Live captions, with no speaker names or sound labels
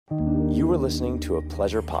You were listening to a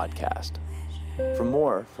pleasure podcast. For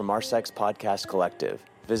more from our sex podcast collective,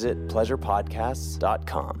 visit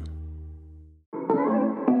pleasurepodcasts.com.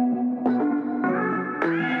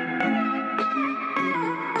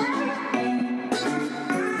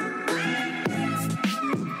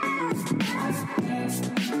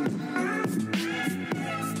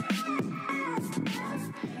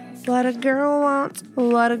 What a girl wants,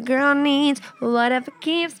 what a girl needs, whatever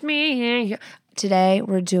keeps me here. Today,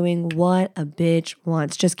 we're doing What a Bitch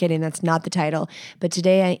Wants. Just kidding, that's not the title. But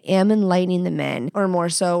today, I am enlightening the men, or more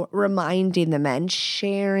so, reminding the men,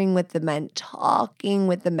 sharing with the men, talking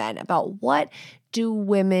with the men about what do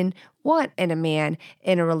women want in a man,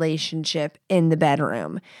 in a relationship, in the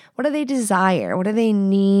bedroom. What do they desire? What do they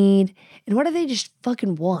need? And what do they just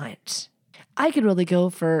fucking want? I could really go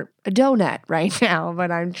for a donut right now,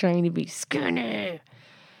 but I'm trying to be skinny.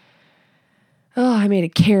 Oh, I made a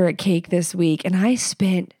carrot cake this week, and I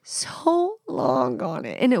spent so long on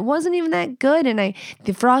it, and it wasn't even that good, and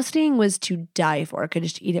the frosting was to die for. I could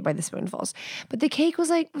just eat it by the spoonfuls, but the cake was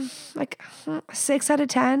like 6 out of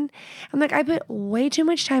 10. I'm like, I put way too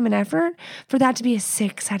much time and effort for that to be a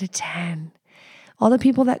 6 out of 10. All the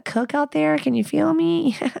people that cook out there, can you feel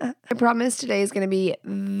me? I promise today is going to be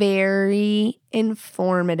very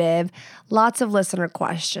informative. Lots of listener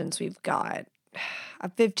questions. We've got a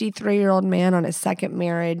 53-year-old man on his second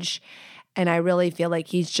marriage, and I really feel like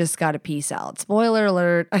he's just got to peace out. Spoiler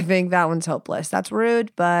alert, I think that one's hopeless. That's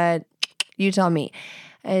rude, but you tell me.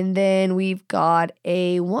 And then we've got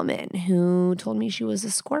a woman who told me she was a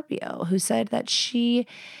Scorpio, who said that she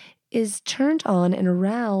is turned on and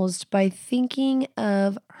aroused by thinking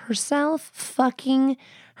of herself fucking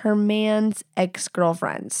her man's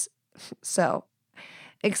ex-girlfriends. So,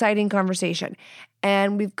 exciting conversation.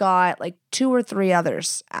 And we've got like 2 or 3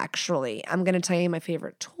 others, actually. I'm going to tell you my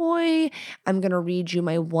favorite toy. I'm going to read you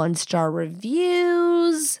my 1-star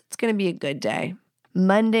reviews. It's going to be a good day.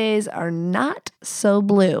 Mondays are not so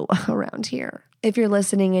blue around here. If you're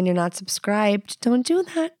listening and you're not subscribed, don't do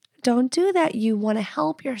that. Don't do that. You want to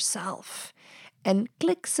help yourself and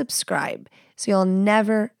click subscribe so you'll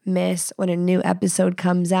never miss when a new episode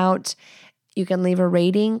comes out. You can leave a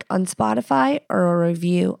rating on Spotify or a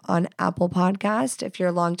review on Apple Podcast. If you're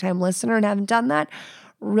a longtime listener and haven't done that,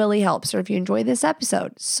 really helps. Or if you enjoy this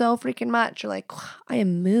episode so freaking much, you're like, I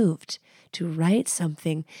am moved to write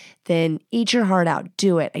something, then eat your heart out.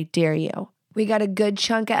 Do it. I dare you. We got a good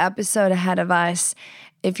chunk of episode ahead of us.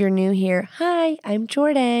 If you're new here, hi, I'm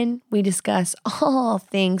Jordan. We discuss all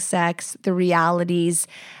things sex, the realities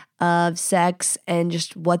of sex, and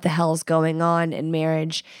just what the hell's going on in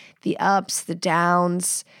marriage, the ups, the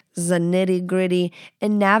downs, the nitty gritty,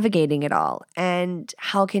 and navigating it all. And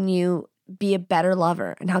how can you be a better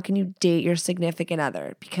lover? And how can you date your significant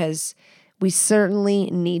other? Because we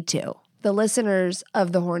certainly need to. The listeners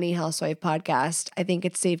of the Horny Housewife podcast, I think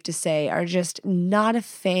it's safe to say, are just not a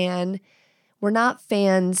fan. We're not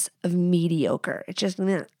fans of mediocre. It's just,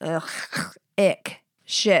 ick.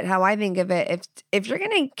 Shit, how I think of it, if you're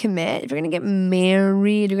going to commit, if you're going to get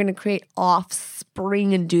married, you're going to create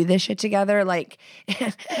offspring and do this shit together, like,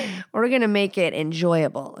 we're going to make it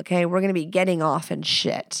enjoyable, okay? We're going to be getting off and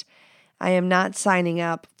shit. I am not signing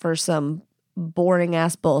up for some boring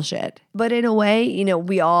ass bullshit. But in a way, you know,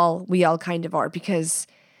 we all kind of are, because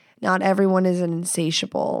not everyone is an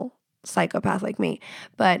insatiable psychopath like me.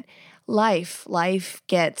 But life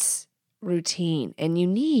gets routine, and you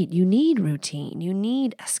need routine. You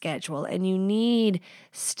need a schedule, and you need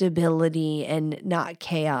stability and not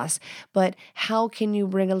chaos. But how can you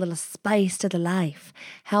bring a little spice to the life?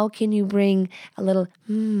 How can you bring a little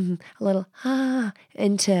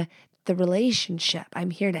into the relationship?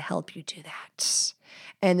 I'm here to help you do that.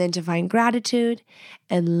 And then to find gratitude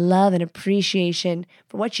and love and appreciation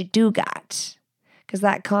for what you do got. Because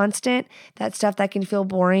that constant, that stuff that can feel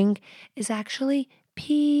boring is actually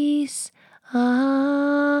peace.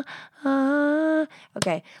 Okay,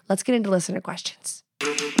 let's get into listener questions.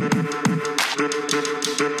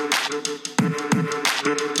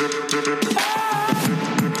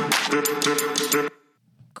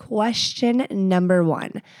 Question number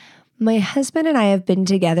 1. My husband and I have been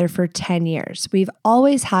together for 10 years. We've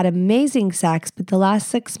always had amazing sex, but the last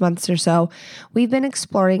 6 months or so, we've been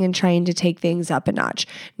exploring and trying to take things up a notch.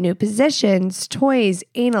 New positions, toys,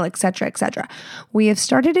 anal, etc., etc. We have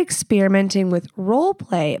started experimenting with role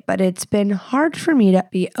play, but it's been hard for me to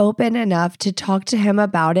be open enough to talk to him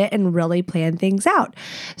about it and really plan things out.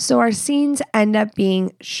 So our scenes end up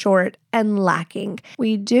being short and lacking.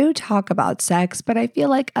 We do talk about sex, but I feel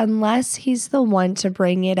like unless he's the one to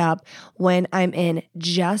bring it up when I'm in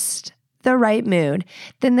just the right mood,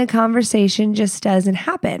 then the conversation just doesn't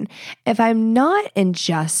happen. If I'm not in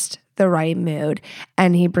just the right mood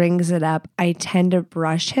and he brings it up, I tend to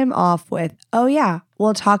brush him off with, oh yeah,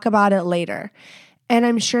 we'll talk about it later. And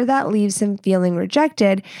I'm sure that leaves him feeling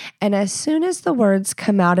rejected. And as soon as the words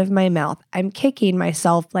come out of my mouth, I'm kicking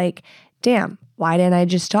myself like, damn, why didn't I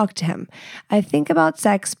just talk to him? I think about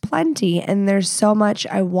sex plenty, and there's so much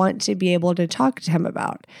I want to be able to talk to him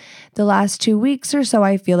about. The last 2 weeks or so,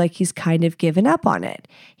 I feel like he's kind of given up on it.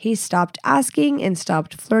 He stopped asking and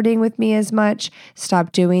stopped flirting with me as much,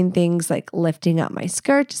 stopped doing things like lifting up my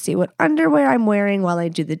skirt to see what underwear I'm wearing while I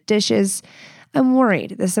do the dishes. I'm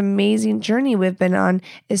worried. This amazing journey we've been on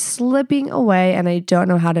is slipping away, and I don't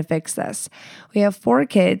know how to fix this. We have 4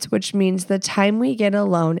 kids, which means the time we get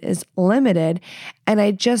alone is limited, and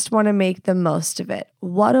I just want to make the most of it.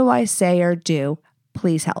 What do I say or do?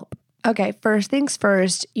 Please help. Okay, first things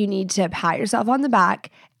first, you need to pat yourself on the back,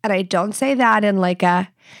 and I don't say that in like a,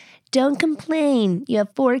 don't complain. You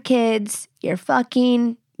have 4 kids, you're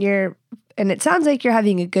fucking, and it sounds like you're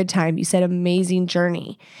having a good time. You said amazing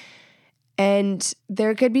journey. And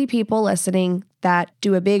there could be people listening that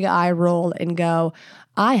do a big eye roll and go,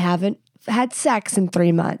 I haven't had sex in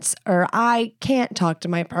 3 months, or I can't talk to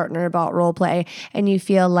my partner about role play. And you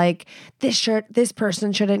feel like this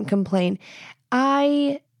person shouldn't complain.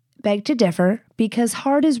 I beg to differ because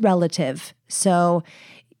hard is relative. So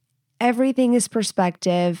everything is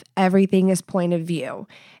perspective, everything is point of view,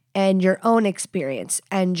 and your own experience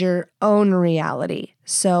and your own reality.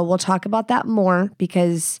 So we'll talk about that more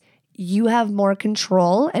because you have more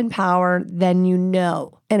control and power than you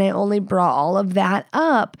know. And I only brought all of that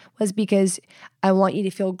up was because I want you to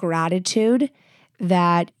feel gratitude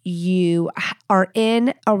that you are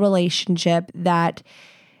in a relationship that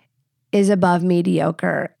is above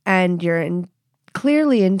mediocre and you're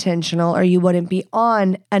clearly intentional, or you wouldn't be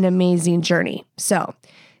on an amazing journey. So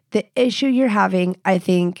the issue you're having, I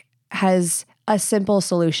think, has a simple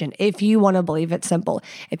solution. If you want to believe it's simple.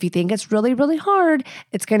 If you think it's really, really hard,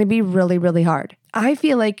 it's going to be really, really hard. I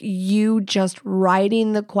feel like you just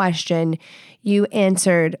writing the question, you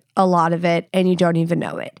answered a lot of it and you don't even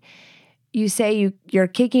know it. You say you're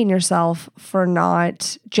kicking yourself for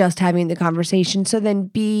not just having the conversation. So then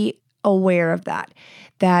be aware of that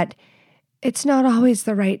it's not always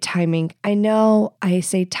the right timing. I know I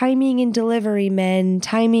say timing and delivery,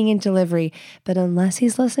 but unless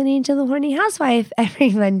he's listening to The Horny Housewife every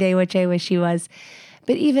Monday, which I wish he was.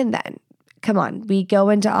 But even then, come on, we go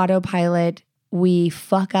into autopilot, we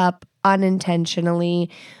fuck up unintentionally,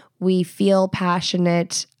 we feel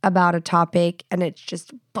passionate about a topic, and it's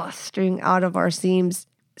just busting out of our seams.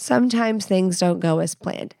 Sometimes things don't go as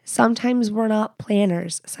planned. Sometimes we're not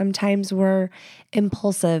planners. Sometimes we're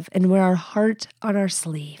impulsive and wear our heart on our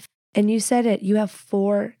sleeve. And you said it, you have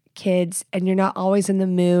 4 kids and you're not always in the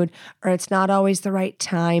mood, or it's not always the right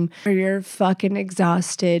time, or you're fucking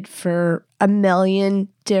exhausted for a million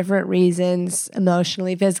different reasons,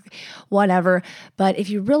 emotionally, physically, whatever. But if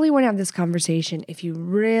you really want to have this conversation, if you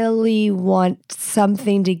really want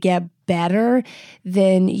something to get better,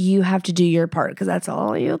 then you have to do your part because that's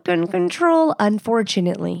all you can control,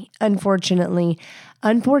 unfortunately.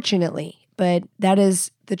 But that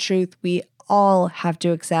is the truth. We all have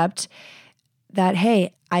to accept that,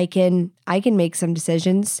 hey, I can make some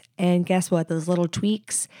decisions, and guess what? Those little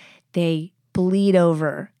tweaks, they bleed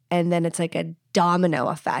over, and then it's like a domino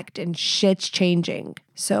effect and shit's changing.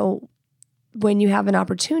 So when you have an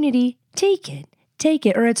opportunity, take it,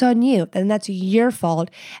 or it's on you. Then that's your fault.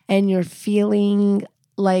 And you're feeling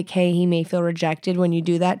like, hey, he may feel rejected when you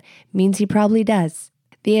do that, means he probably does.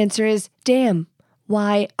 The answer is, damn,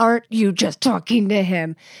 why aren't you just talking to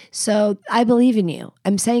him? So I believe in you.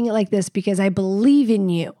 I'm saying it like this because I believe in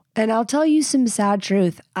you. And I'll tell you some sad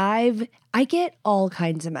truth. I get all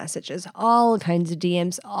kinds of messages, all kinds of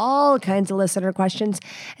DMs, all kinds of listener questions.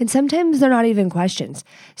 And sometimes they're not even questions.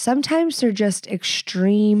 Sometimes they're just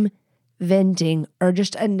extreme venting or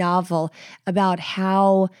just a novel about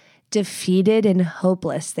how defeated and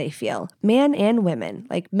hopeless they feel. Man and women,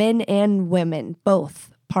 like men and women,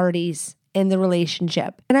 both parties in the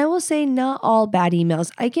relationship. And I will say not all bad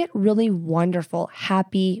emails. I get really wonderful,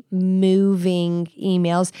 happy, moving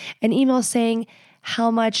emails and emails saying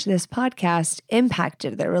how much this podcast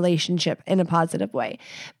impacted their relationship in a positive way.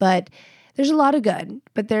 But there's a lot of good,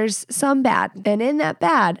 but there's some bad. And in that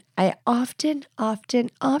bad, I often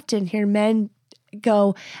hear men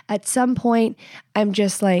go, at some point, I'm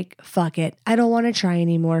just like, fuck it. I don't want to try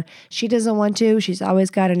anymore. She doesn't want to. She's always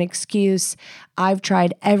got an excuse. I've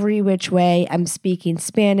tried every which way. I'm speaking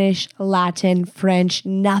Spanish, Latin, French.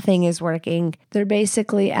 Nothing is working. They're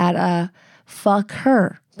basically at a fuck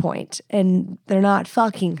her point, and they're not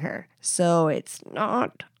fucking her. So it's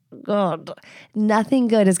not good. Nothing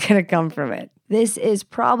good is going to come from it. This is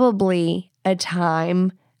probably a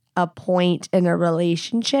time, a point in a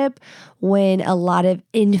relationship when a lot of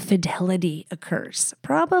infidelity occurs.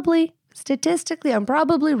 Probably. Statistically, I'm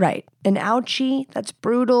probably right. An ouchie, that's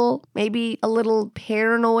brutal, maybe a little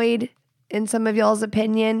paranoid in some of y'all's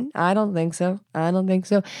opinion. I don't think so.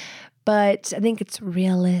 But I think it's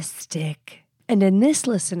realistic. And in this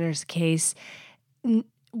listener's case,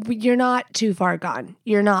 you're not too far gone.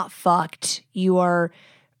 You're not fucked. You are,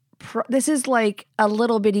 this is like a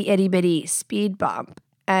little bitty itty bitty speed bump.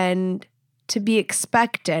 And to be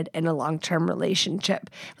expected in a long-term relationship.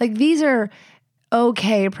 Like these are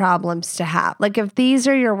okay problems to have. Like if these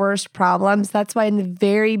are your worst problems, that's why in the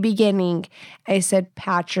very beginning, I said,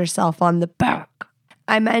 pat yourself on the back.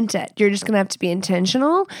 I meant it. You're just going to have to be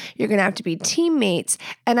intentional. You're going to have to be teammates.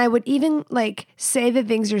 And I would even like say the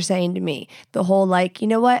things you're saying to me, the whole like, you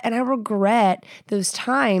know what? And I regret those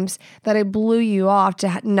times that I blew you off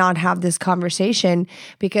to not have this conversation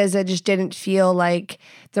because it just didn't feel like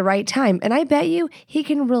the right time. And I bet you he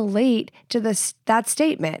can relate to that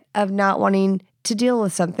statement of not wanting to deal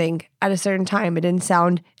with something at a certain time. It didn't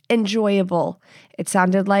sound enjoyable. It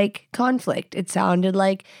sounded like conflict. It sounded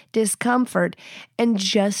like discomfort. And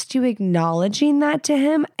just you acknowledging that to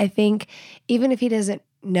him, I think even if he doesn't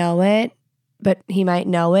know it, but he might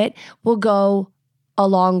know it, will go a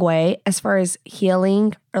long way as far as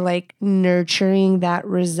healing or like nurturing that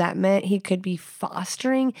resentment he could be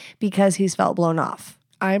fostering because he's felt blown off.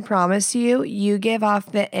 I promise you, you give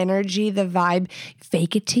off the energy, the vibe,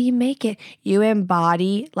 fake it till you make it. You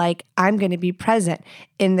embody like, I'm going to be present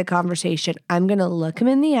in the conversation. I'm going to look him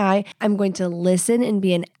in the eye. I'm going to listen and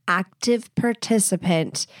be an active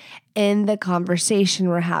participant in the conversation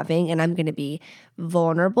we're having. And I'm going to be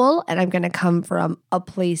vulnerable and I'm going to come from a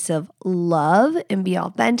place of love and be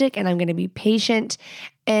authentic. And I'm going to be patient.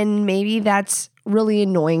 And maybe that's really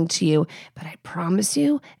annoying to you, but I promise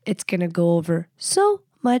you, it's going to go over so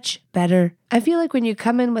much better. I feel like when you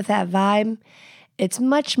come in with that vibe, it's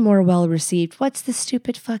much more well received. What's the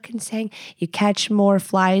stupid fucking saying? You catch more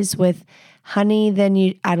flies with honey than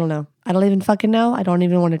you, I don't know. I don't even fucking know. I don't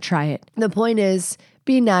even want to try it. The point is,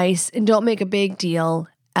 be nice and don't make a big deal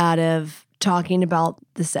out of talking about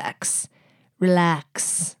the sex.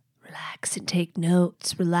 Relax. Relax and take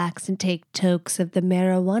notes. Relax and take tokes of the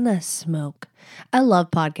marijuana smoke. I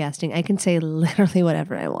love podcasting. I can say literally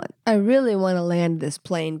whatever I want. I really want to land this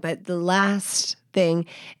plane, but the last thing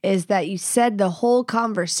is that you said the whole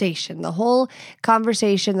conversation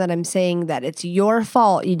that I'm saying that it's your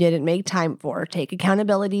fault you didn't make time for, take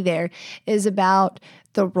accountability there, is about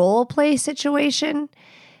the role play situation.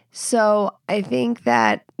 So I think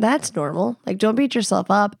that that's normal. Like, don't beat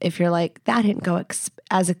yourself up if you're like, that didn't go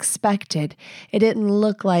as expected. It didn't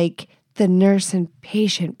look like the nurse and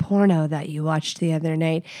patient porno that you watched the other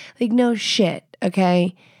night. Like, no shit,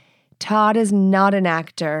 okay? Todd is not an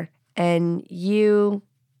actor, and you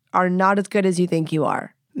are not as good as you think you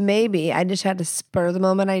are. Maybe I just had a spur the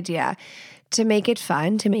moment idea to make it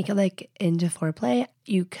fun, to make it like into foreplay.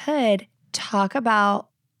 You could talk about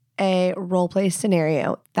a role play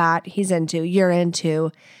scenario that he's into, you're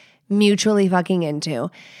into, mutually fucking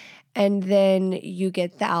into. And then you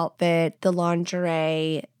get the outfit, the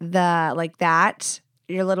lingerie, the like that,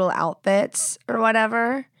 your little outfits or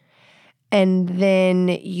whatever. And then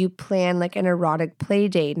you plan like an erotic play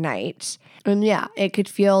date night. And yeah, it could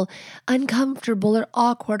feel uncomfortable or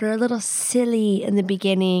awkward or a little silly in the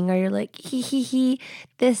beginning, or you're like, hee,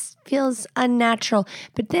 this feels unnatural.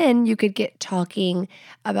 But then you could get talking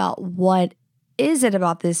about what is it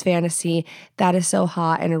about this fantasy that is so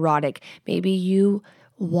hot and erotic. Maybe you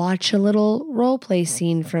watch a little role play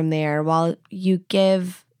scene from there while you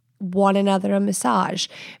give one another a massage.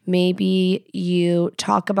 Maybe you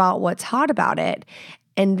talk about what's hot about it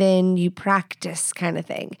and then you practice kind of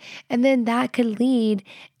thing. And then that could lead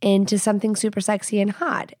into something super sexy and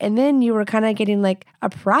hot. And then you were kind of getting like a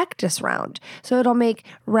practice round. So it'll make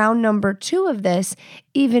round number 2 of this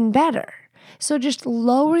even better. So just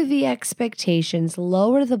lower the expectations,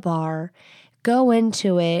 lower the bar, go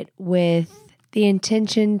into it with the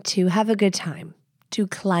intention to have a good time, to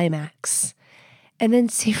climax, and then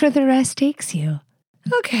see where the rest takes you.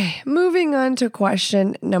 Okay, moving on to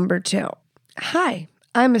question number 2. Hi,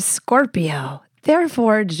 I'm a Scorpio,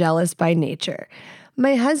 therefore jealous by nature.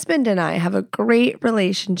 My husband and I have a great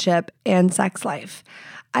relationship and sex life.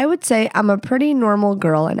 I would say I'm a pretty normal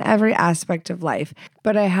girl in every aspect of life,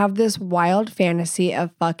 but I have this wild fantasy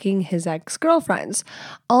of fucking his ex-girlfriends,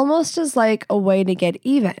 almost as like a way to get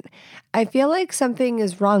even. I feel like something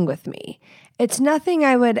is wrong with me, It's nothing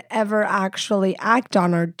I would ever actually act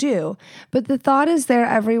on or do, but the thought is there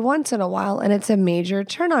every once in a while, and it's a major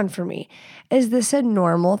turn on for me. Is this a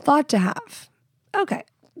normal thought to have? Okay,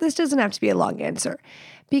 this doesn't have to be a long answer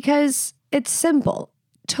because it's simple.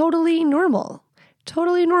 Totally normal.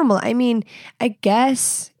 Totally normal. I mean, I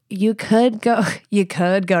guess you could go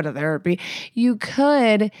to therapy. You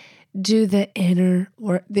could do the inner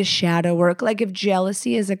work, the shadow work. Like if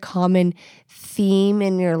jealousy is a common theme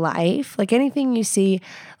in your life, like anything you see,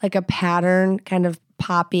 like a pattern kind of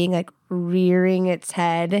popping, like rearing its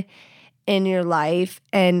head in your life.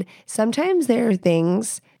 And sometimes there are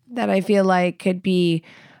things that I feel like could be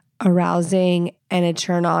arousing and a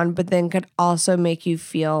turn on, but then could also make you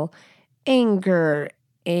feel anger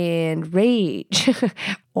and rage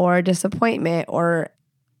or disappointment, or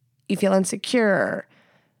you feel insecure,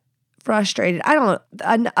 frustrated. I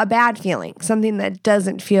don't know, a bad feeling, something that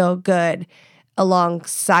doesn't feel good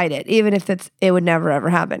alongside it, even if it would never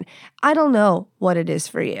ever happen. I don't know what it is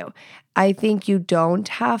for you. I think you don't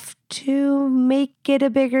have to make it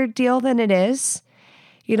a bigger deal than it is.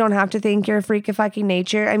 You don't have to think you're a freak of fucking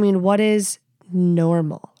nature. I mean, what is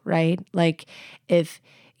normal, right? Like if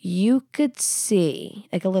you could see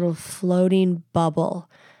like a little floating bubble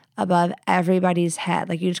above everybody's head,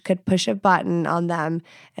 like you just could push a button on them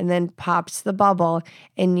and then pops the bubble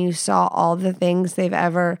and you saw all the things they've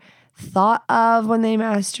ever thought of when they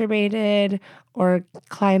masturbated or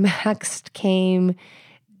climaxed, came,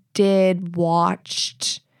 did,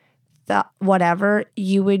 watched, whatever,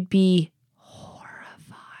 you would be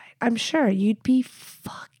horrified. I'm sure you'd be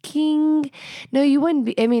no, you wouldn't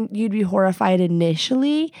be. I mean, you'd be horrified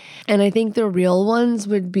initially. And I think the real ones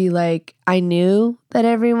would be like, I knew that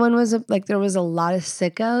everyone was like, there was a lot of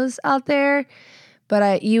sickos out there,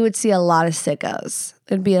 but you would see a lot of sickos.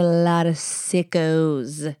 There'd be a lot of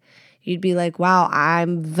sickos. You'd be like, wow,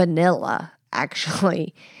 I'm vanilla,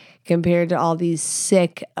 actually, compared to all these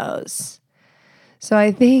sickos. So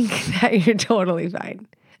I think that you're totally fine.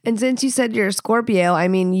 And since you said you're a Scorpio, I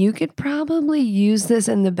mean, you could probably use this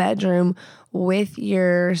in the bedroom with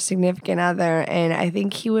your significant other. And I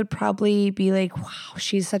think he would probably be like, wow,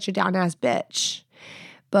 she's such a down-ass bitch.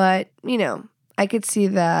 But, you know, I could see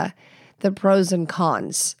the pros and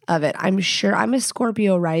cons of it. I'm sure I'm a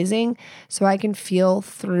Scorpio rising, so I can feel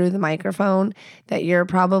through the microphone that you're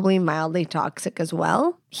probably mildly toxic as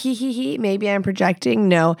well. Maybe I'm projecting.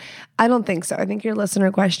 No, I don't think so. I think your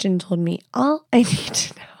listener question told me all I need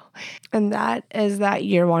to know. And that is that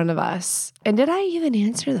you're one of us. And did I even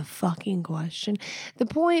answer the fucking question? The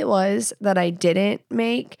point was that I didn't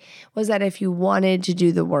make was that if you wanted to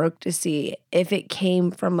do the work to see if it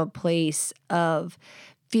came from a place of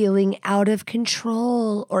feeling out of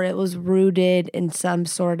control or it was rooted in some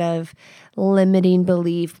sort of limiting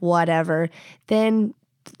belief, whatever, then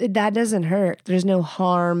that doesn't hurt. There's no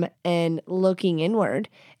harm in looking inward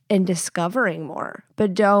and discovering more.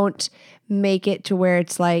 But don't make it to where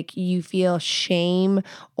it's like you feel shame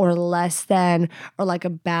or less than or like a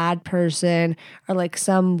bad person or like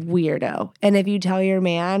some weirdo. And if you tell your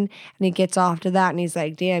man and he gets off to that and he's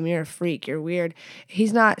like, damn, you're a freak, you're weird,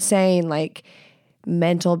 he's not saying like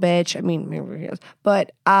mental bitch. I mean, maybe he is,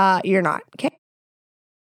 but you're not. Okay.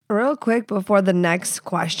 Real quick before the next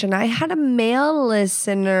question, I had a male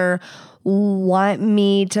listener want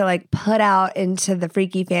me to like put out into the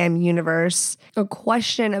Freaky Fam universe a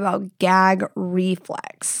question about gag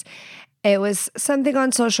reflex. It was something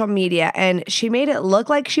on social media and she made it look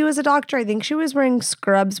like she was a doctor. I think she was wearing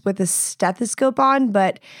scrubs with a stethoscope on,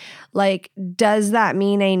 but like, does that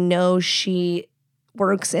mean I know she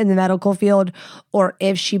works in the medical field or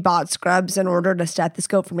if she bought scrubs and ordered a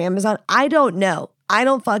stethoscope from Amazon? I don't know. I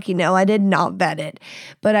don't fucking know. I did not vet it,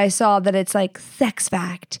 but I saw that it's like sex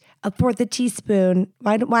fact, a fourth a teaspoon.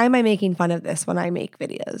 Why am I making fun of this when I make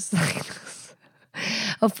videos?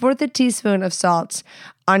 A fourth a teaspoon of salt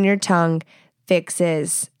on your tongue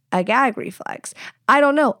fixes a gag reflex. I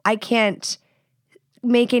don't know. I can't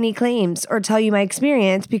make any claims or tell you my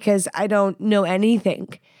experience because I don't know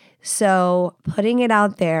anything. So putting it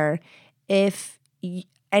out there, if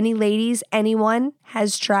any ladies, anyone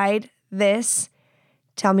has tried this,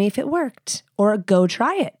 tell me if it worked or go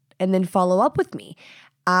try it and then follow up with me.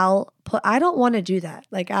 I don't want to do that.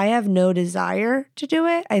 Like I have no desire to do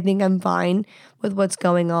it. I think I'm fine with what's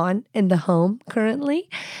going on in the home currently.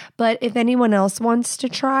 But if anyone else wants to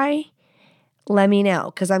try, let me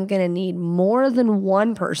know because I'm going to need more than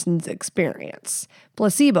one person's experience.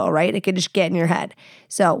 Placebo, right? It could just get in your head.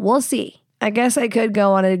 So we'll see. I guess I could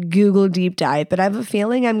go on a Google deep dive, but I have a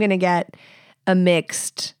feeling I'm going to get a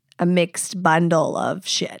mixed bundle of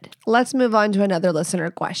shit. Let's move on to another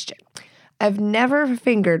listener question. I've never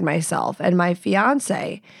fingered myself, and my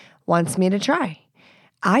fiance wants me to try.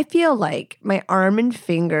 I feel like my arm and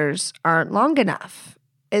fingers aren't long enough.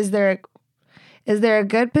 Is there a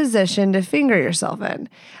good position to finger yourself in?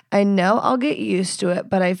 I know I'll get used to it,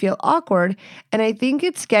 but I feel awkward, and I think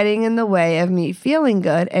it's getting in the way of me feeling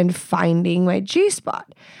good and finding my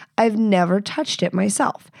G-spot. I've never touched it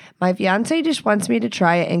myself. My fiance just wants me to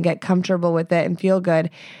try it and get comfortable with it and feel good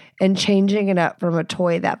and changing it up from a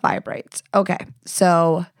toy that vibrates. Okay,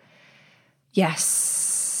 so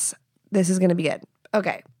yes, this is going to be good.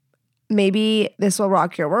 Okay, maybe this will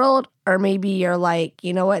rock your world, or maybe you're like,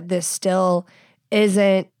 you know what, this still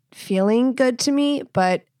isn't feeling good to me,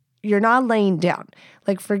 but you're not laying down.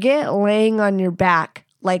 Like, forget laying on your back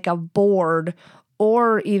like a board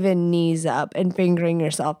or even knees up and fingering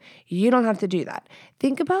yourself. You don't have to do that.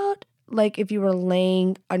 Think about like if you were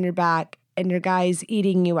laying on your back and your guy's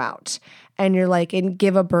eating you out and you're like in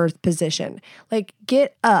give a birth position. Like,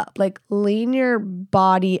 get up, like lean your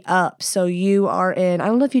body up so you are in, I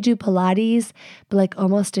don't know if you do Pilates, but like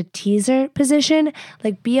almost a teaser position.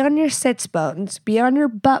 Like, be on your sits bones, be on your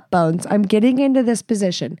butt bones. I'm getting into this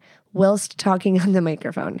position whilst talking on the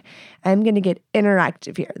microphone. I'm going to get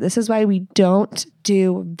interactive here. This is why we don't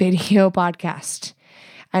do video podcast.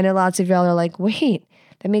 I know lots of y'all are like, wait,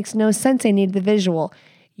 that makes no sense. I need the visual.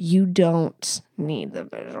 You don't need the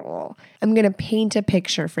visual. I'm going to paint a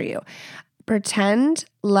picture for you. Pretend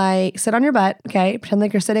like, sit on your butt, okay? Pretend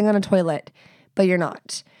like you're sitting on a toilet, but you're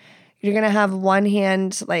not. You're going to have one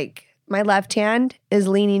hand, like my left hand is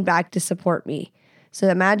leaning back to support me. So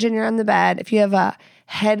imagine you're on the bed. If you have a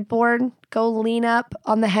headboard, go lean up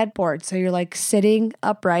on the headboard. So you're like sitting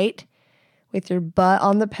upright with your butt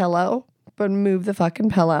on the pillow, but move the fucking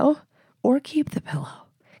pillow or keep the pillow.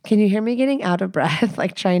 Can you hear me getting out of breath,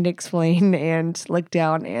 like trying to explain and look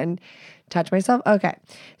down and touch myself? Okay.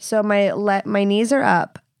 So my knees are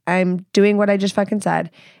up. I'm doing what I just fucking said.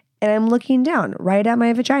 And I'm looking down right at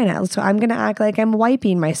my vagina. So I'm going to act like I'm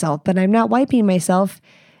wiping myself, but I'm not wiping myself.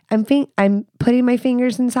 I'm putting my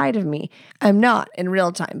fingers inside of me. I'm not in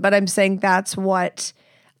real time, but I'm saying that's what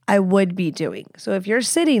I would be doing. So if you're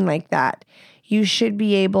sitting like that, you should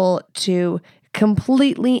be able to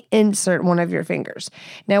completely insert one of your fingers.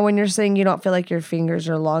 Now, when you're saying you don't feel like your fingers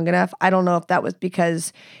are long enough, I don't know if that was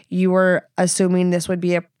because you were assuming this would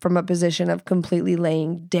be from a position of completely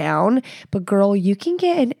laying down, but girl, you can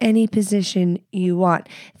get in any position you want.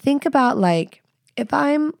 Think about like, if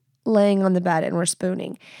I'm laying on the bed and we're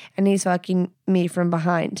spooning and he's fucking me from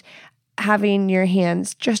behind, having your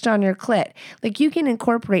hands just on your clit, like you can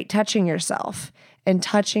incorporate touching yourself and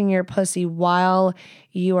touching your pussy while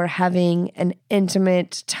you are having an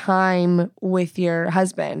intimate time with your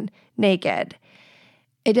husband naked.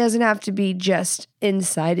 It doesn't have to be just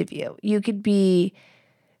inside of you. You could be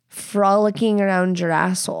frolicking around your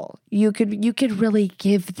asshole. You could really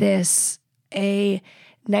give this a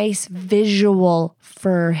nice visual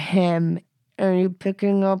for him. Are you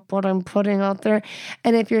picking up what I'm putting out there?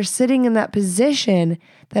 And if you're sitting in that position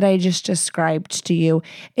that I just described to you,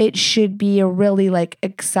 it should be a really like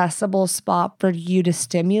accessible spot for you to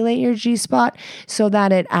stimulate your G-spot so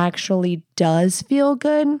that it actually does feel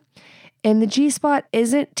good. And the G-spot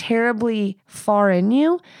isn't terribly far in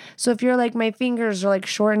you. So if you're like, my fingers are like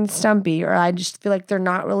short and stumpy, or I just feel like they're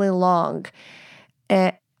not really long,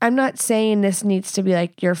 I'm not saying this needs to be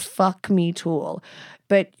like your fuck me tool,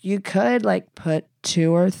 but you could like put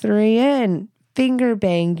 2 or 3 in, finger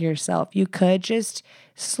bang yourself. You could just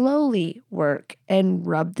slowly work and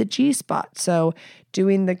rub the G-spot. So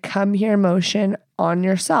doing the come here motion on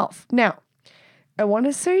yourself. Now, I want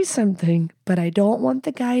to say something, but I don't want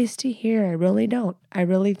the guys to hear. I really don't. I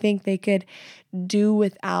really think they could do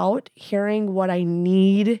without hearing what I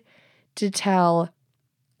need to tell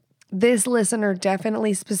this listener,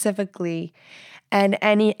 definitely specifically, and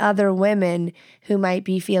any other women who might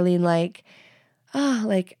be feeling like, oh,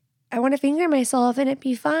 like I want to finger myself and it'd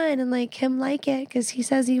be fun and like him like it because he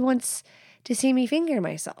says he wants to see me finger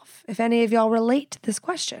myself. If any of y'all relate to this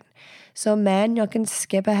question. So men, y'all can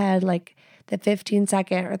skip ahead like the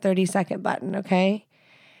 15-second or 30-second button, okay?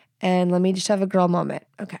 And let me just have a girl moment.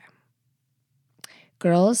 Okay.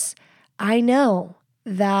 Girls, I know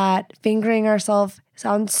that fingering ourselves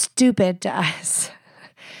sounds stupid to us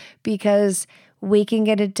because we can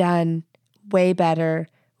get it done way better,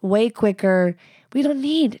 way quicker. We don't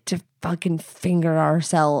need to fucking finger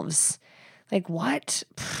ourselves. Like, what?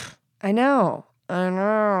 I know.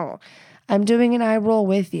 I'm doing an eye roll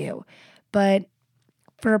with you. But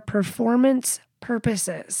for performance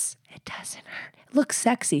purposes, it doesn't hurt. It looks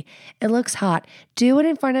sexy. It looks hot. Do it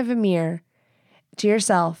in front of a mirror to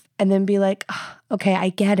yourself and then be like, oh, okay, I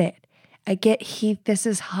get it. I get heat. This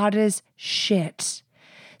is hot as shit.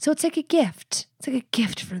 So it's like a gift. It's like a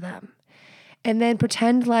gift for them. And then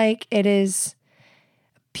pretend like it is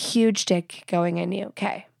a huge dick going in you.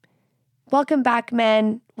 Okay. Welcome back,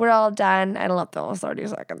 men. We're all done. I love those 30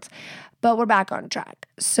 seconds. But we're back on track.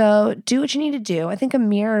 So do what you need to do. I think a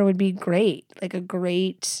mirror would be great. Like a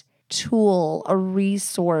great tool, a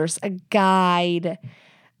resource, a guide,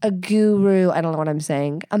 a guru. I don't know what I'm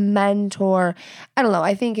saying. A mentor. I don't know.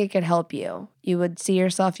 I think it could help you. You would see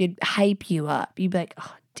yourself. You'd hype you up. You'd be like,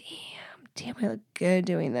 oh, damn, I look good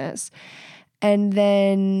doing this. And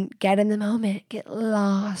then get in the moment. Get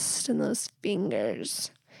lost in those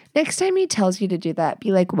fingers. Next time he tells you to do that,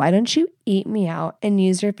 be like, why don't you eat me out and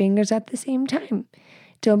use your fingers at the same time?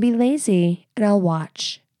 Don't be lazy, and I'll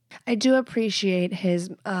watch. I do appreciate his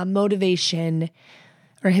motivation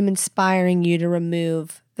or him inspiring you to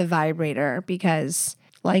remove the vibrator because,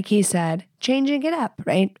 like he said, changing it up,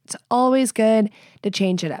 right? It's always good to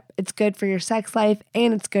change it up. It's good for your sex life,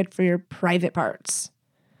 and it's good for your private parts.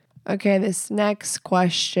 Okay, this next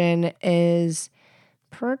question is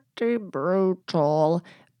pretty brutal.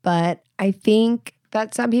 But I think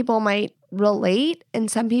that some people might relate and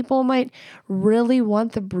some people might really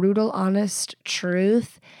want the brutal, honest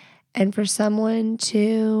truth. And for someone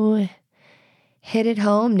to hit it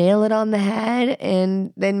home, nail it on the head,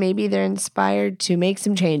 and then maybe they're inspired to make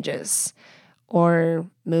some changes or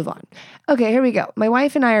move on. Okay, here we go. My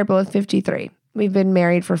wife and I are both 53. We've been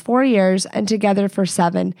married for 4 years and together for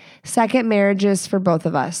 7. Second marriages for both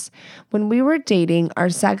of us. When we were dating, our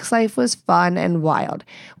sex life was fun and wild.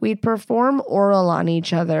 We'd perform oral on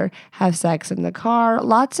each other, have sex in the car,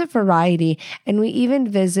 lots of variety, and we even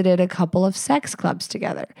visited a couple of sex clubs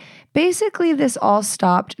together. Basically, this all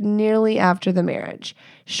stopped nearly after the marriage.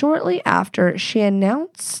 Shortly after, she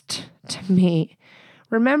announced to me,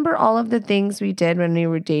 "Remember all of the things we did when we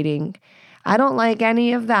were dating? I don't like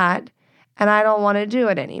any of that. And I don't want to do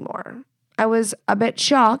it anymore." I was a bit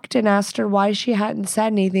shocked and asked her why she hadn't said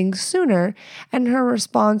anything sooner, and her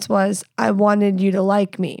response was, "I wanted you to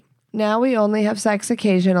like me." Now we only have sex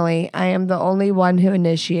occasionally. I am the only one who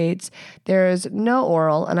initiates. There is no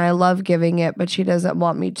oral, and I love giving it, but she doesn't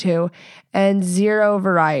want me to, and zero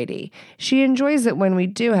variety. She enjoys it when we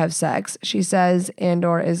do have sex, she says,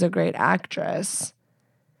 and/or is a great actress.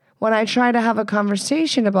 When I try to have a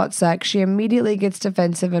conversation about sex, she immediately gets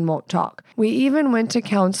defensive and won't talk. We even went to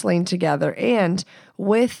counseling together, and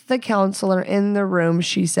with the counselor in the room,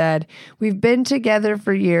 she said, "We've been together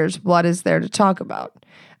for years. What is there to talk about?"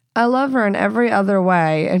 I love her in every other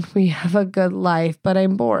way, and we have a good life, but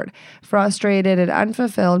I'm bored, frustrated, and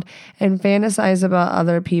unfulfilled, and fantasize about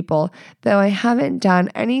other people, though I haven't done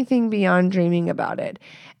anything beyond dreaming about it.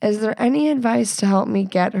 Is there any advice to help me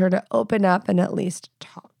get her to open up and at least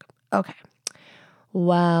talk? Okay.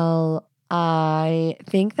 Well, I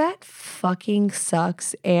think that fucking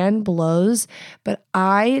sucks and blows, but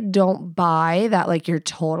I don't buy that like you're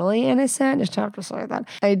totally innocent. Just have to say that.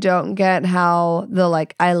 I don't get how the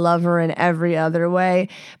like I love her in every other way,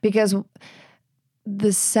 because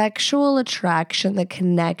the sexual attraction, the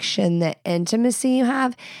connection, the intimacy you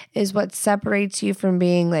have is what separates you from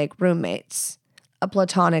being like roommates, a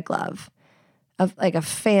platonic love. Of like a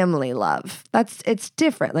family love. It's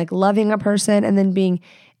different, like loving a person and then being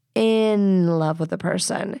in love with a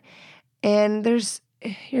person. And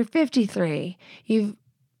you're 53. You've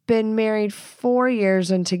been married 4 years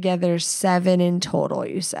and together 7 in total,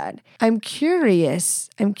 you said. I'm curious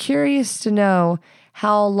to know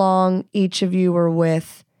how long each of you were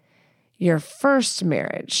with your first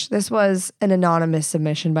marriage. This was an anonymous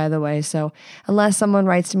submission, by the way. So unless someone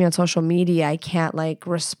writes to me on social media, I can't like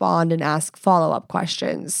respond and ask follow-up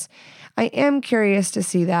questions. I am curious to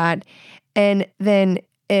see that. And then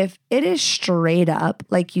if it is straight up,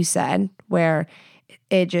 like you said, where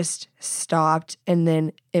it just stopped, and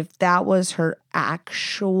then if that was her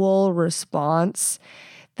actual response,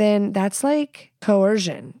 then that's like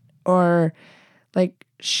coercion, or like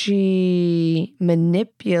she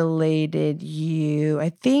manipulated you. I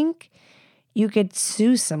think you could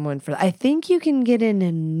sue someone for that. I think you can get an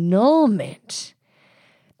annulment.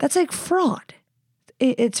 That's like fraud.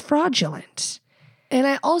 It's fraudulent. And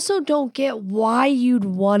I also don't get why you'd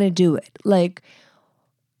want to do it. Like,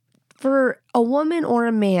 for a woman or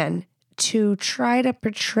a man to try to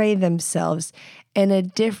portray themselves in a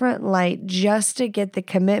different light just to get the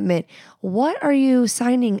commitment, what are you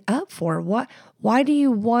signing up for? Why do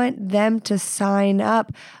you want them to sign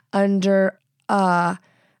up under a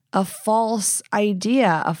false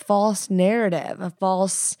idea, a false narrative,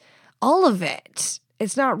 all of it?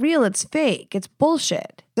 it's not real, it's fake, it's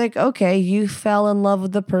bullshit. Like, okay, you fell in love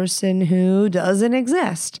with the person who doesn't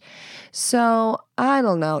exist. So I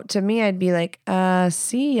don't know. To me, I'd be like,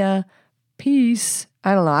 see ya, peace.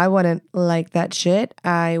 I don't know. I wouldn't like that shit.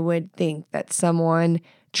 I would think that someone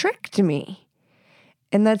tricked me.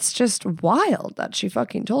 And that's just wild that she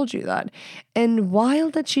fucking told you that. And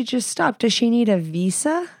wild that she just stopped. Does she need a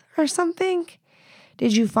visa or something?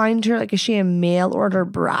 Did you find her, like, is she a mail order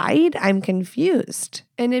bride? I'm confused.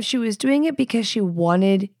 And if she was doing it because she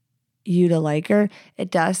wanted you to like her, it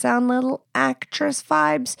does sound little actress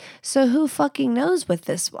vibes. So who fucking knows with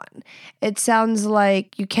this one? It sounds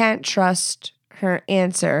like you can't trust her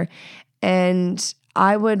answer. And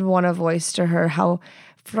I would want to voice to her how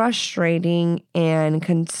frustrating and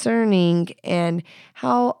concerning and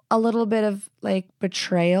how a little bit of like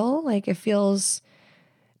betrayal, like it feels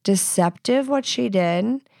deceptive what she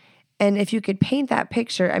did. And if you could paint that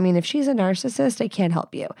picture, I mean, if she's a narcissist, I can't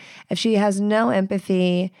help you. If she has no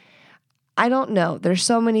empathy, I don't know. There's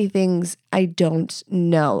so many things I don't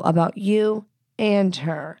know about you and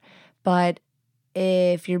her. But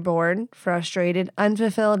if you're bored, frustrated,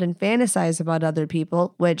 unfulfilled, and fantasize about other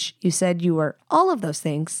people, which you said you were all of those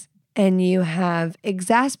things, and you have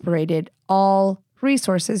exasperated all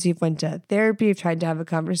resources, you've went to therapy, you've tried to have a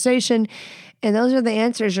conversation, and those are the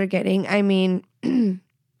answers you're getting. I mean,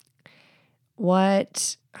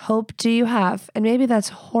 what hope do you have? And maybe that's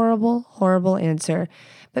horrible, horrible answer.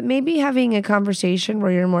 But maybe having a conversation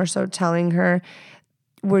where you're more so telling her,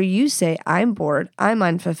 where you say, I'm bored, I'm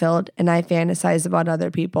unfulfilled, and I fantasize about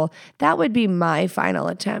other people. That would be my final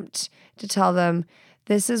attempt to tell them,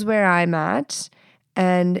 this is where I'm at.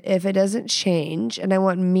 And if it doesn't change, and I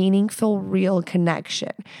want meaningful, real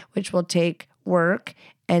connection, which will take work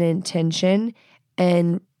and intention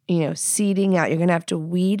and, seeding out. You're going to have to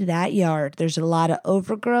weed that yard. There's a lot of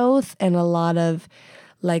overgrowth and a lot of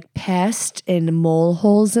like pest and mole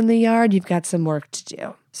holes in the yard. You've got some work to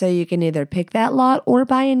do. So you can either pick that lot or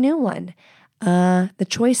buy a new one. The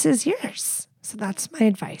choice is yours. So that's my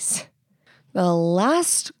advice. The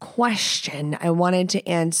last question I wanted to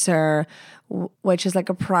answer, which is like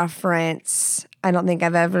a preference I don't think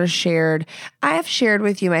I've ever shared. I have shared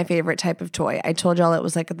with you my favorite type of toy. I told y'all it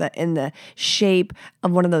was like in the shape of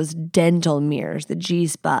one of those dental mirrors, the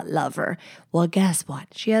G-Spot Lover. Well, guess what?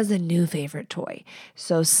 She has a new favorite toy.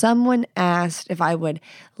 So someone asked if I would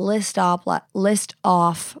list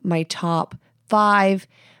off my top 5,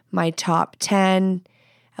 my top 10.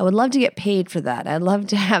 I would love to get paid for that. I'd love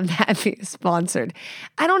to have that be sponsored.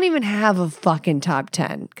 I don't even have a fucking top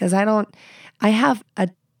 10 because I have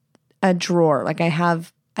a drawer. Like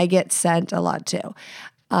I get sent a lot too.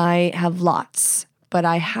 I have lots, but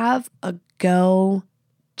I have a go-to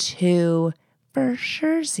for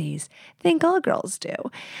jerseys. I think all girls do.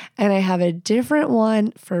 And I have a different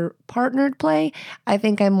one for partnered play. I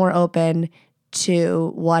think I'm more open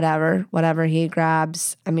to whatever he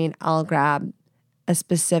grabs. I mean, I'll grab a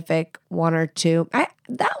specific one or two.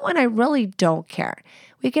 That one I really don't care.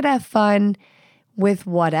 We could have fun with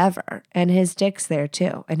whatever. And his dick's there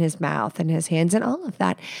too, and his mouth and his hands and all of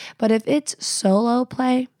that. But if it's solo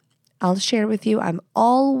play, I'll share with you. I'm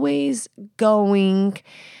always going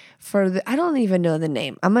for I don't even know the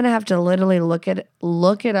name. I'm going to have to literally look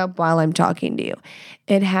it up while I'm talking to you.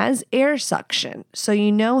 It has air suction. So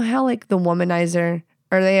you know how like the womanizer,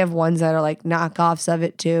 or they have ones that are like knockoffs of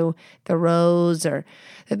it too, the Rose or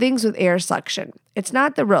the things with air suction. It's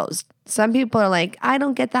not the Rose. Some people are like, I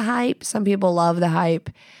don't get the hype. Some people love the hype.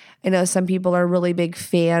 I know some people are really big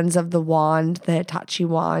fans of the wand, the Hitachi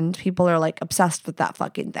wand. People are like obsessed with that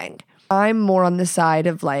fucking thing. I'm more on the side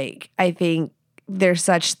of like, I think there's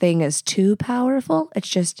such thing as too powerful. It's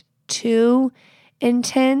just too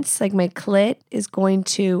intense. Like my clit is going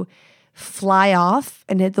to fly off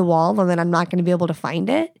and hit the wall, and then I'm not going to be able to find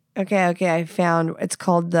it. Okay, I found it's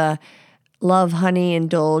called the Love Honey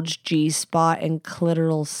Indulge G-Spot and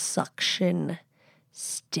Clitoral Suction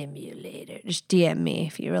Stimulator. Just DM me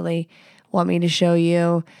if you really want me to show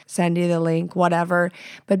you, send you the link, whatever.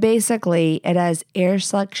 But basically, it has air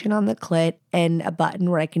suction on the clit and a button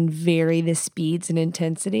where I can vary the speeds and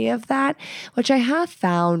intensity of that, which I have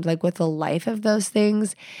found, like with the life of those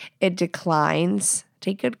things, it declines.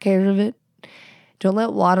 Take good care of it. Don't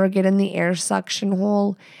let water get in the air suction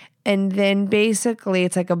hole. And then basically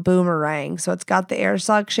it's like a boomerang. So it's got the air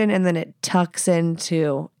suction and then it tucks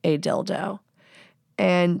into a dildo.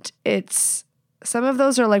 And it's Some of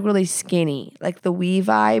those are like really skinny, like the We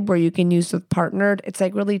Vibe where you can use with partnered. It's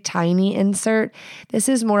like really tiny insert. This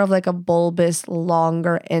is more of like a bulbous,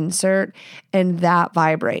 longer insert, and that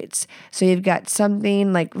vibrates. So you've got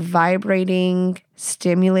something like vibrating,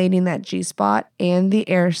 stimulating that G-spot and the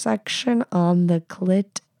air section on the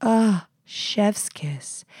clit. Chef's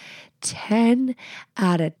kiss. 10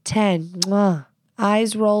 out of 10. Mwah.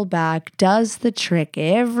 Eyes roll back, does the trick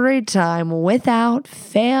every time without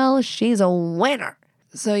fail. She's a winner.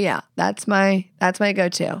 So yeah, that's my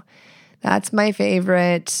go-to. That's my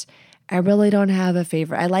favorite. I really don't have a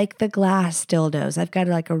favorite. I like the glass dildos. I've got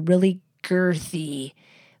like a really girthy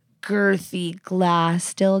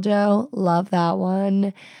glass dildo. Love that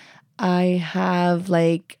one. I have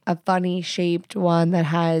like a funny shaped one that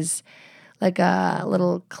has like a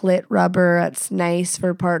little clit rubber that's nice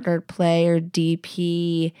for partnered play or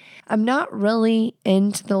DP. I'm not really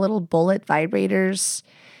into the little bullet vibrators.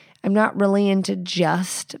 I'm not really into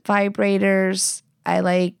just vibrators. I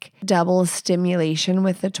like double stimulation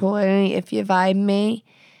with the toy if you vibe me.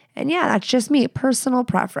 And yeah, that's just me, personal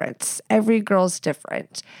preference. Every girl's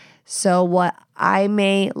different. So what I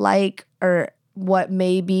may like or what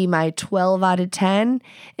may be my 12 out of 10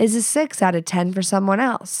 is a 6 out of 10 for someone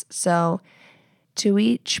else. So to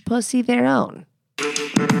each pussy their own.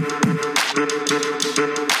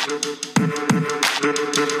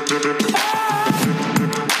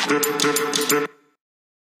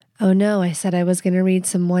 Oh no, I said I was going to read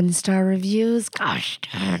some 1-star reviews. Gosh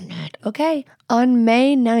darn it. Okay. On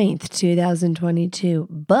May 9th, 2022,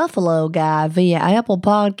 Buffalo Guy via Apple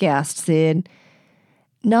Podcasts said,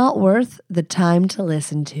 "Not worth the time to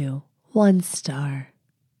listen to. 1 star."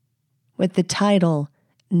 With the title,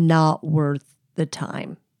 "Not worth the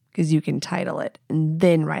time." Because you can title it and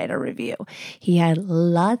then write a review. He had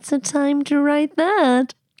lots of time to write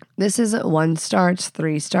that. This isn't 1 star, it's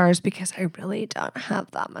 3 stars because I really don't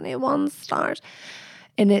have that many 1 stars.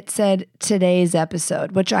 And it said today's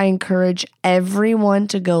episode, which I encourage everyone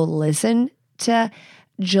to go listen to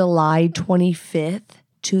July 25th,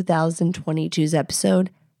 2022's episode.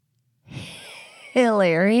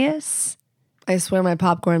 Hilarious. I swear my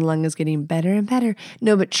popcorn lung is getting better and better.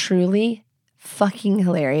 No, but truly fucking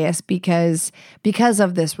hilarious because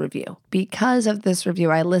of this review. Because of this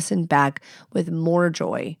review, I listened back with more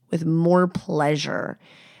joy, with more pleasure.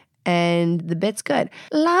 And the bit's good.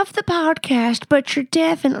 Love the podcast, but you're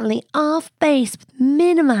definitely off base with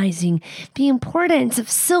minimizing the importance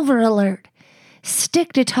of Silver Alert.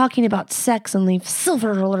 Stick to talking about sex and leave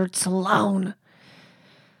Silver Alerts alone.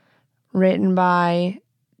 Written by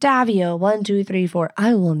Davio1234.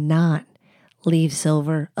 I will not leave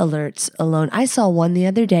Silver Alerts alone. I saw one the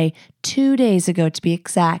other day, 2 days ago to be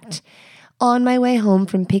exact, on my way home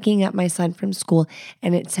from picking up my son from school,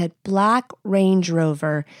 and it said Black Range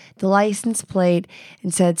Rover, the license plate,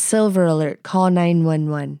 and said Silver Alert, call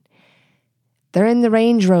 911. They're in the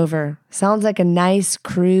Range Rover. Sounds like a nice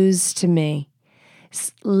cruise to me.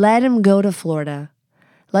 Let him go to Florida.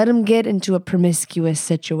 Let him get into a promiscuous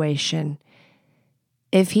situation.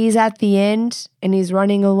 If he's at the end and he's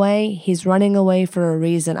running away for a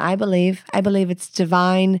reason. I believe it's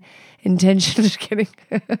divine intention. Just kidding.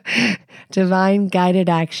 Divine guided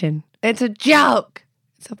action. It's a joke.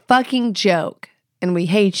 It's a fucking joke. And we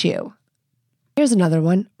hate you. Here's another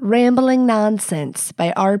one. Rambling Nonsense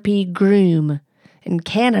by R.P. Groom. In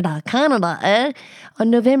Canada,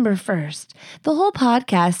 on November 1st. The whole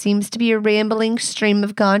podcast seems to be a rambling stream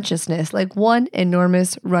of consciousness, like one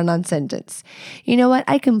enormous run-on sentence. You know what?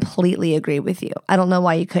 I completely agree with you. I don't know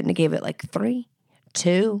why you couldn't have gave it like 3,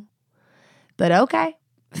 2. But okay,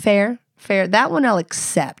 fair. That one I'll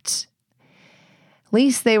accept. At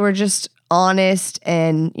least they were just honest,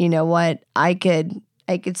 and you know what? I could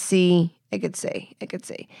see.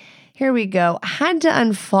 Here we go. Had to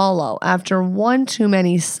unfollow after one too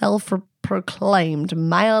many self-proclaimed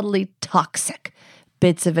mildly toxic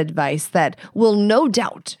bits of advice that will no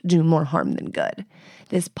doubt do more harm than good.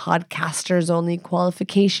 This podcaster's only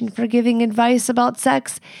qualification for giving advice about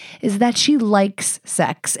sex is that she likes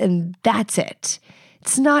sex, and that's it.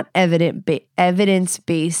 It's not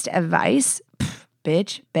evidence-based advice.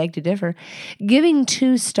 Bitch, beg to differ, giving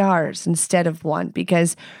 2 stars instead of 1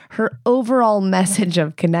 because her overall message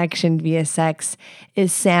of connection via sex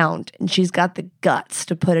is sound and she's got the guts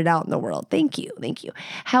to put it out in the world. Thank you.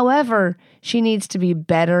 However, she needs to be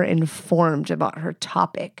better informed about her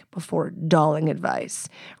topic before dolling advice.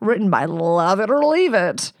 Written by Love It or Leave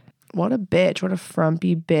It. What a bitch. What a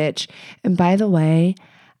frumpy bitch. And by the way,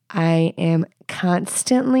 I am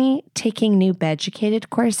constantly taking new Beducated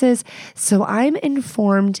courses, so I'm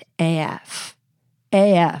informed AF,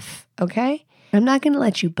 okay? I'm not going to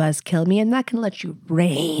let you buzzkill me. I'm not going to let you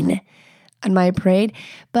rain on my parade.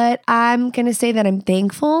 But I'm going to say that I'm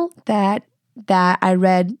thankful that I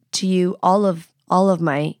read to you all of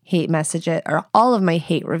my hate messages or all of my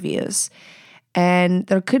hate reviews. And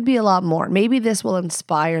there could be a lot more. Maybe this will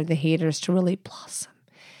inspire the haters to really blossom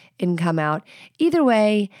and come out. Either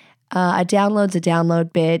way, a download's a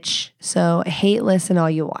download, bitch. So hate listen all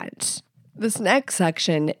you want. This next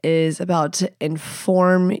section is about to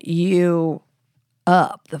inform you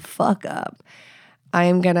the fuck up. I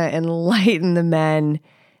am going to enlighten the men.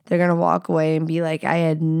 They're going to walk away and be like, I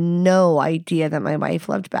had no idea that my wife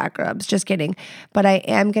loved back rubs. Just kidding. But I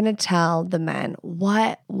am going to tell the men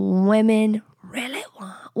what women really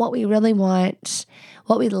want, what we really want,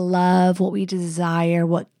 what we love, what we desire,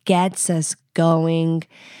 what gets us going,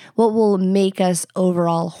 what will make us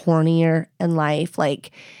overall hornier in life.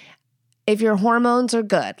 Like, if your hormones are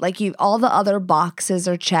good, like all the other boxes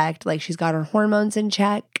are checked, like she's got her hormones in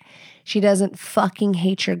check, she doesn't fucking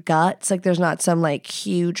hate your guts, like there's not some like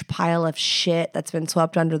huge pile of shit that's been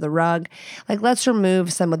swept under the rug. Like, let's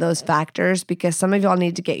remove some of those factors, because some of y'all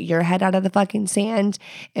need to get your head out of the fucking sand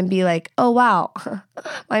and be like, oh wow,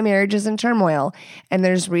 my marriage is in turmoil and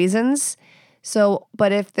there's reasons. So,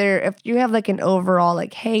 but if you have like an overall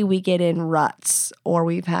like, hey, we get in ruts, or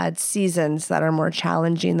we've had seasons that are more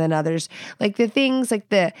challenging than others, like the things like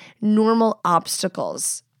the normal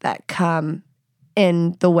obstacles that come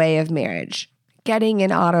in the way of marriage, getting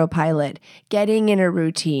in autopilot, getting in a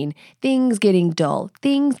routine, things getting dull,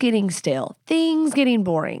 things getting stale, things getting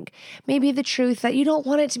boring, maybe the truth that you don't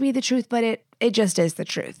want it to be the truth, but it just is the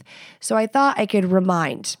truth. So I thought I could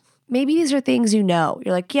remind. Maybe these are things you know.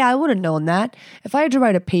 You're like, yeah, I would have known that. If I had to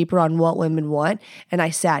write a paper on what women want and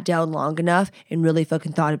I sat down long enough and really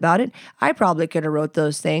fucking thought about it, I probably could have wrote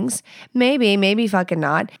those things. Maybe fucking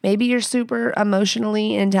not. Maybe you're super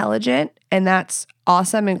emotionally intelligent and that's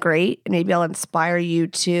awesome and great. And maybe I'll inspire you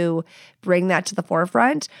to bring that to the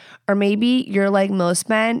forefront. Or maybe you're like most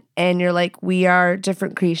men and you're like, we are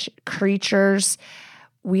different creatures.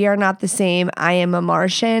 We are not the same. I am a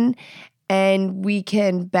Martian. And we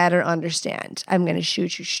can better understand. I'm going to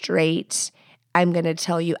shoot you straight. I'm going to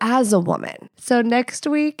tell you as a woman. So next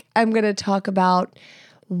week, I'm going to talk about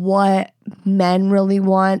what men really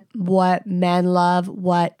want, what men love,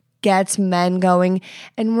 what gets men going.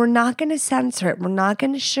 And we're not going to censor it. We're not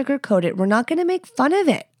going to sugarcoat it. We're not going to make fun of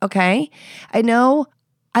it, okay? I know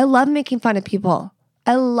I love making fun of people.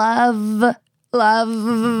 I love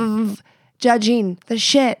judging the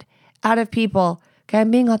shit out of people. I'm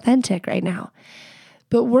being authentic right now,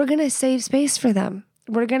 but we're going to save space for them.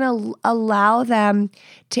 We're going to allow them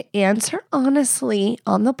to answer honestly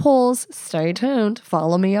on the polls. Stay tuned.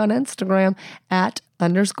 Follow me on Instagram @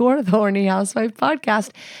 _ the Horny Housewife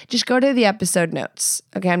Podcast. Just go to the episode notes.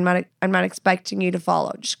 Okay. I'm not expecting you to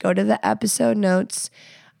follow. Just go to the episode notes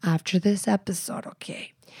after this episode.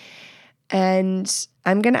 Okay. And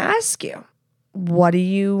I'm going to ask you, what do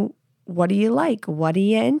you like? What are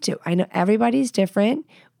you into? I know everybody's different.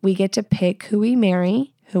 We get to pick who we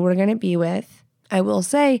marry, who we're going to be with. I will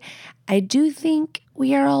say, I do think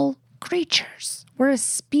we are all creatures. We're a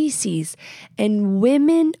species, and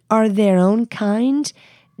women are their own kind,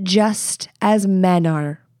 just as men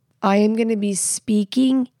are. I am going to be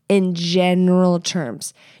speaking in general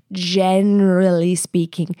terms. Generally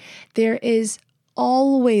speaking, there is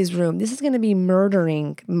always room. This is going to be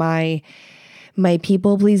murdering my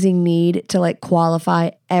people-pleasing need to like qualify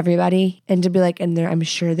everybody and to be like, and I'm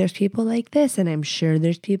sure there's people like this, and I'm sure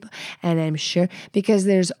there's people, and I'm sure, because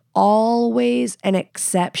there's always an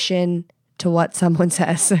exception to what someone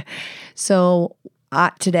says. So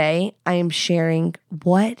today I am sharing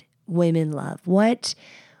what women love, what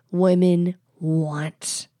women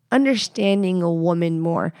want, understanding a woman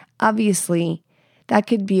more. Obviously, that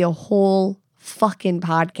could be a whole fucking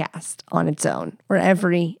podcast on its own, where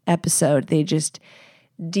every episode they just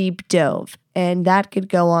deep dove, and that could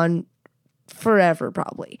go on forever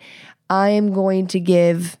probably. I am going to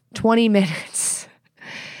give 20 minutes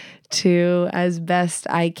to, as best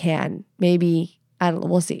I can, maybe, I don't know,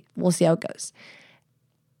 we'll see how it goes,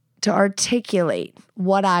 to articulate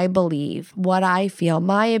what I believe, what I feel,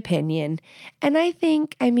 my opinion. And I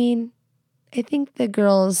think the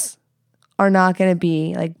girls are not going to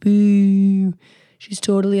be like, boo, she's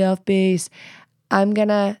totally off base. I'm going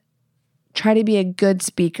to try to be a good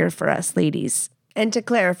speaker for us ladies. And to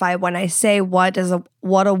clarify, when I say what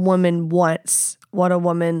a woman wants, what a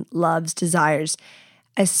woman loves, desires,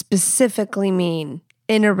 I specifically mean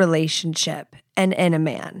in a relationship and in a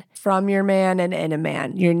man. From your man and in a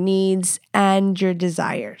man. Your needs and your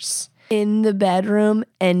desires. In the bedroom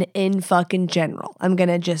and in fucking general. I'm going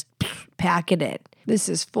to just pack it in. This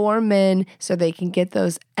is for men so they can get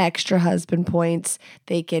those extra husband points.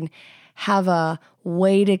 They can have a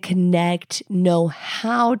way to connect, know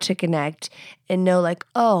how to connect, and know like,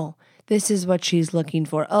 oh, this is what she's looking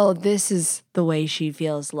for. Oh, this is the way she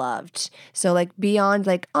feels loved. So like beyond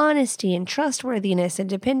like honesty and trustworthiness and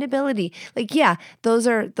dependability, like, yeah, those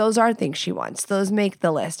are things she wants. Those make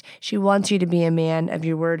the list. She wants you to be a man of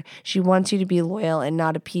your word. She wants you to be loyal and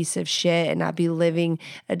not a piece of shit and not be living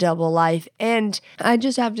a double life. And I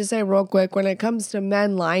just have to say real quick, when it comes to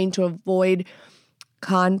men lying to avoid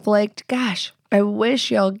conflict, gosh, I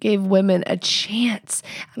wish y'all gave women a chance,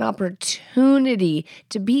 an opportunity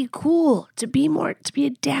to be cool, to be a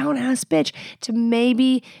down-ass bitch, to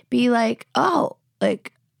maybe be like, oh,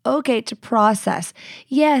 like, okay, to process.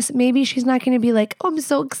 Yes, maybe she's not going to be like, oh, I'm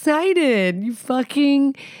so excited. You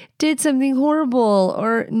fucking did something horrible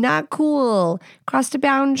or not cool, crossed a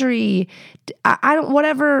boundary. I don't,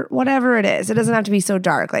 whatever it is. It doesn't have to be so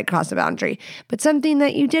dark, like cross a boundary, but something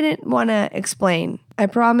that you didn't want to explain. I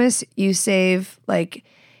promise you save like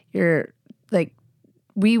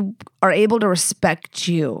we are able to respect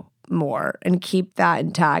you more and keep that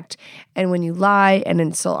intact. And when you lie and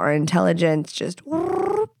insult our intelligence, just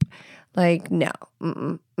like, no,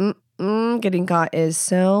 getting caught is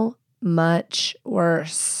so much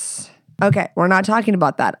worse. Okay, we're not talking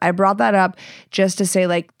about that. I brought that up just to say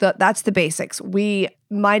like that's the basics.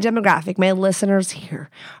 My demographic, my listeners here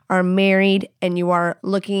are married and you are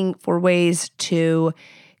looking for ways to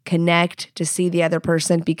connect, to see the other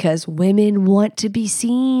person because women want to be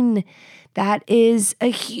seen. That is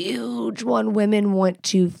a huge one. Women want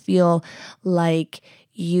to feel like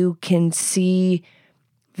you can see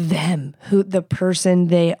them, who the person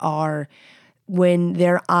they are, when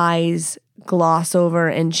their eyes gloss over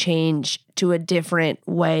and change to a different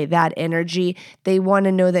way, that energy, they want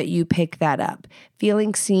to know that you pick that up.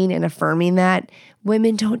 Feeling seen and affirming that,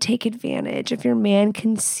 women don't take advantage. If your man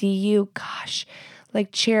can see you, gosh,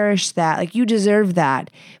 like cherish that. Like you deserve that.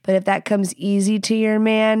 But if that comes easy to your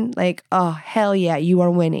man, like, oh, hell yeah, you are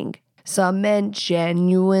winning. Some men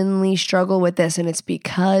genuinely struggle with this, and it's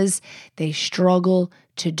because they struggle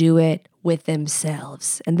to do it with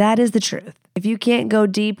themselves. And that is the truth. If you can't go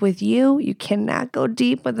deep with you, you cannot go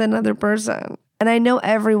deep with another person. And I know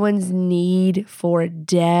everyone's need for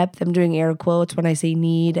depth, I'm doing air quotes when I say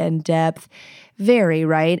need and depth, vary,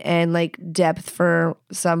 right? And like depth for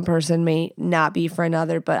some person may not be for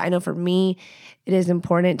another, but I know for me, it is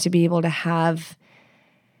important to be able to have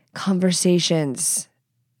conversations,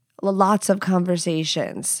 lots of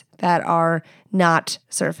conversations that are not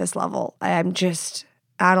surface level.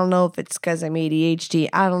 I don't know if it's because I'm ADHD.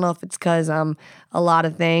 I don't know if it's because I'm a lot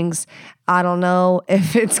of things. I don't know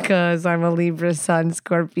if it's because I'm a Libra, Sun,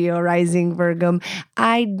 Scorpio, rising Virgo.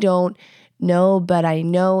 I don't know, but I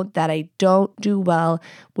know that I don't do well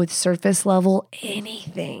with surface level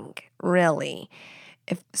anything, really.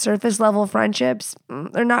 If surface level friendships,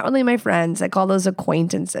 they're not really my friends. I call those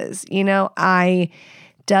acquaintances.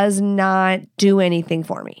 Does not do anything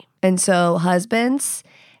for me. And so husbands,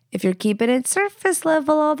 if you're keeping it surface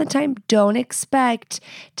level all the time, don't expect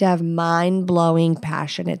to have mind-blowing,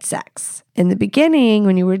 passionate sex. In the beginning,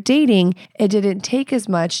 when you were dating, it didn't take as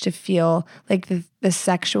much to feel like the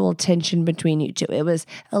sexual tension between you two. It was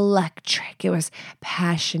electric. It was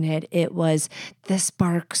passionate. It was the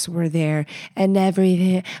sparks were there and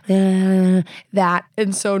everything. That.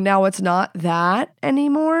 And so now it's not that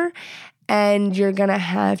anymore. And you're going to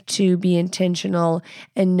have to be intentional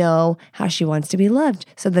and know how she wants to be loved.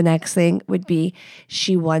 So the next thing would be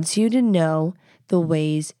she wants you to know the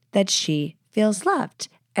ways that she feels loved.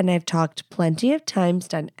 And I've talked plenty of times,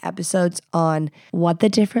 done episodes on what the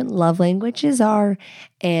different love languages are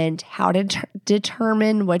and how to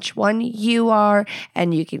determine which one you are.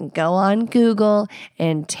 And you can go on Google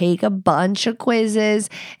and take a bunch of quizzes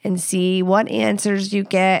and see what answers you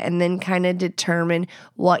get and then kind of determine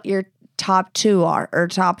what your top 2 are or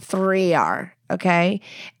top 3 are, okay?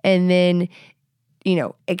 And then,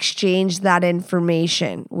 exchange that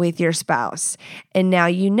information with your spouse. And now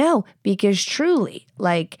you know, because truly,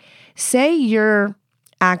 like, say your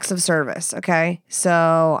acts of service, okay?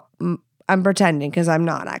 So I'm pretending because I'm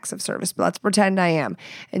not acts of service, but let's pretend I am.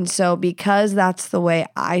 And so because that's the way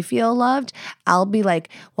I feel loved, I'll be like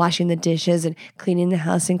washing the dishes and cleaning the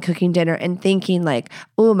house and cooking dinner and thinking like,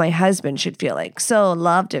 oh, my husband should feel like so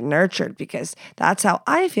loved and nurtured because that's how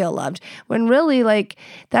I feel loved. When really like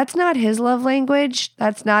that's not his love language.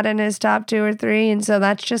 That's not in his top 2 or 3. And so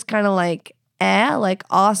that's just kind of like, like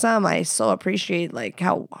awesome. I so appreciate like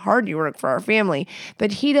how hard you work for our family,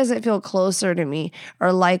 but he doesn't feel closer to me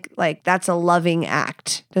or like that's a loving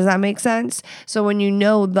act. Does that make sense? So when you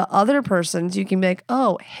know the other person's, you can be like,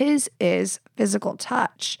 oh, his is physical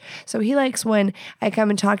touch. So he likes when I come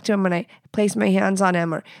and talk to him and I place my hands on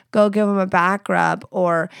him or go give him a back rub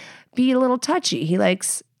or be a little touchy. He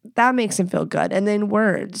likes, that makes him feel good. And then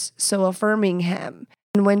words. So affirming him.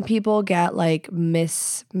 And when people get like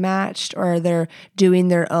mismatched or they're doing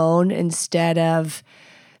their own instead of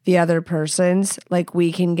the other person's, like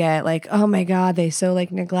we can get like, oh my God, they so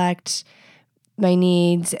like neglect my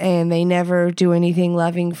needs and they never do anything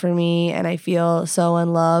loving for me and I feel so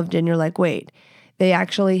unloved. And you're like, wait, they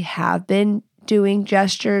actually have been doing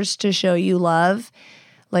gestures to show you love,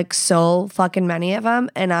 like so fucking many of them,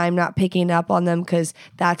 and I'm not picking up on them because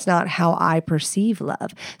that's not how I perceive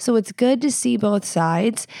love. So it's good to see both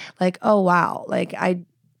sides. Like, oh wow, like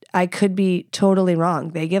I could be totally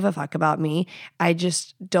wrong. They give a fuck about me. I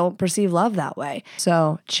just don't perceive love that way.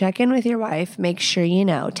 So check in with your wife. Make sure you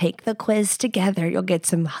know. Take the quiz together. You'll get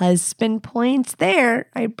some husband points there.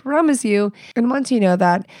 I promise you. And once you know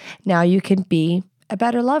that, now you can be a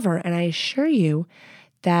better lover. And I assure you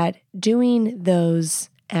that doing those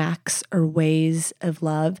acts or ways of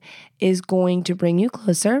love is going to bring you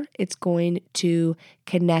closer. It's going to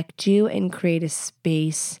connect you and create a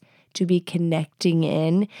space to be connecting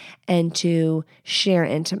in and to share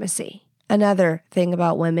intimacy. Another thing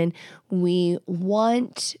about women, we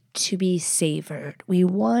want to be savored. We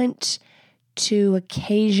want to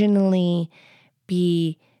occasionally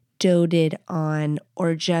be doted on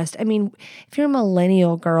or just, I mean, if you're a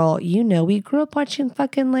millennial girl, you know, we grew up watching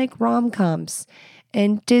fucking like rom-coms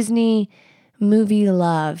and Disney movie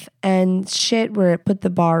love and shit where it put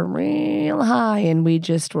the bar real high and we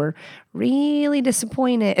just were really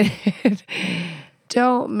disappointed.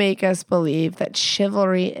 Don't make us believe that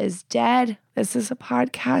chivalry is dead. This is a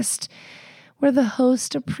podcast where the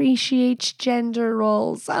host appreciates gender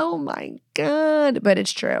roles. Oh my God. But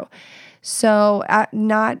it's true. So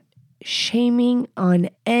not shaming on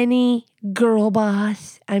any girl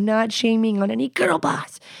boss. I'm not shaming on any girl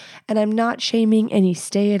boss. And I'm not shaming any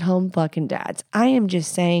stay-at-home fucking dads. I am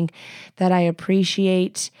just saying that I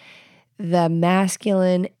appreciate the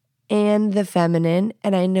masculine and the feminine.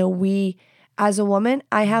 And I know as a woman,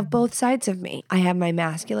 I have both sides of me. I have my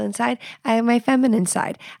masculine side. I have my feminine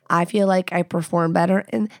side. I feel like I perform better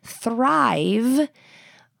and thrive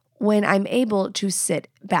when I'm able to sit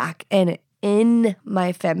back and in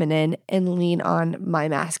my feminine and lean on my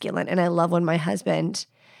masculine. And I love when my husband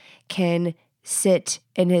can sit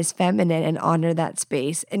in his feminine and honor that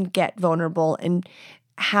space and get vulnerable and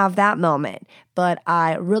have that moment. But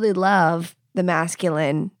I really love the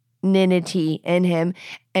masculinity in him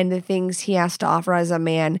and the things he has to offer as a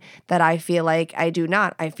man that I feel like I do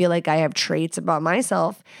not. I feel like I have traits about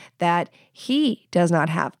myself that he does not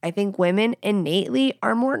have. I think women innately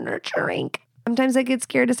are more nurturing. Sometimes I get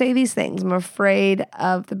scared to say these things. I'm afraid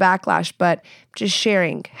of the backlash, but just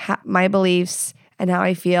sharing my beliefs and how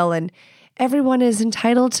I feel, and everyone is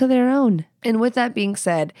entitled to their own. And with that being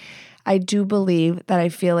said, I do believe that I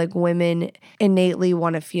feel like women innately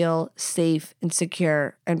want to feel safe and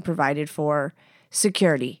secure and provided for.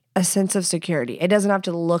 Security, a sense of security. It doesn't have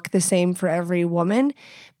to look the same for every woman,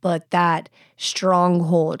 but that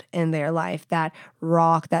stronghold in their life, that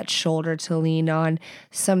rock, that shoulder to lean on,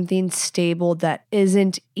 something stable that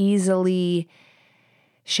isn't easily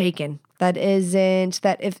shaken, that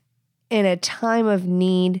if in a time of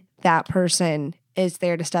need, that person is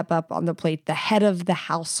there to step up on the plate, the head of the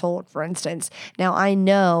household, for instance. Now, I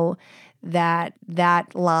know that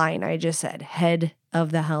line I just said, head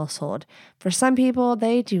of the household, for some people,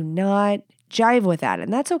 they do not jive with that,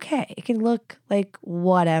 and that's okay. It can look like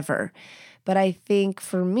whatever. But I think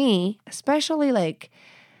for me, especially like,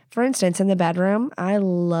 for instance, in the bedroom, I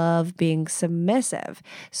love being submissive.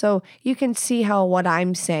 So you can see how what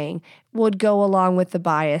I'm saying would go along with the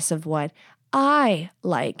bias of what I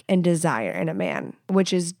like and desire in a man,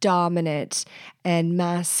 which is dominant and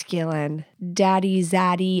masculine, daddy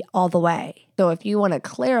zaddy all the way. So if you want to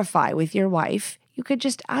clarify with your wife, you could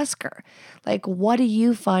just ask her, like, what do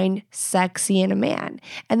you find sexy in a man?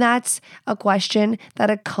 And that's a question that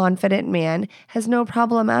a confident man has no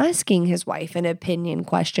problem asking his wife, an opinion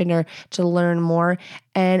question or to learn more.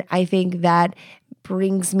 And I think that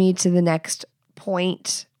brings me to the next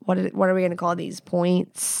point. What are we going to call these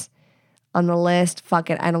points on the list? Fuck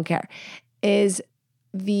it, I don't care. Is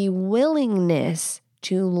the willingness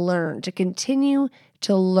to learn, to continue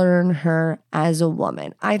to learn her as a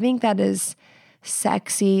woman. I think that is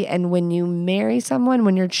sexy. And when you marry someone,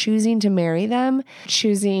 when you're choosing to marry them,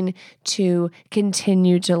 choosing to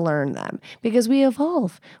continue to learn them, because we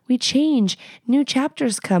evolve, we change, new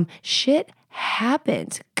chapters come, shit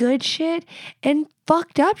happens, good shit and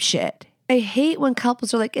fucked up shit. I hate when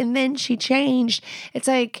couples are like, and then she changed. It's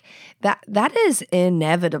like that is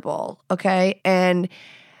inevitable, okay? And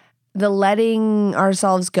the letting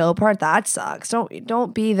ourselves go part, that sucks.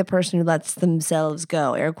 Don't be the person who lets themselves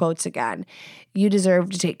go, air quotes again. You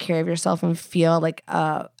deserve to take care of yourself and feel like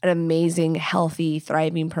an amazing, healthy,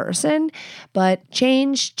 thriving person. But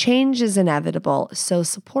change is inevitable. So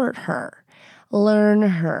support her. Learn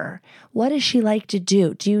her. What does she like to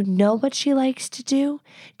do? Do you know what she likes to do?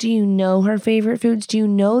 Do you know her favorite foods? Do you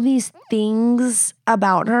know these things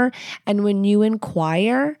about her? And when you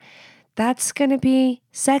inquire, that's going to be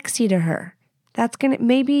sexy to her.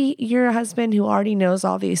 Maybe you're a husband who already knows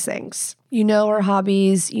all these things. You know her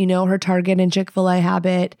hobbies, you know her Target and Chick-fil-A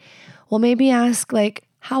habit. Well, maybe ask like,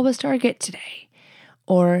 how was Target today?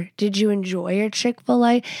 Or did you enjoy your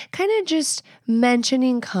Chick-fil-A? Kind of just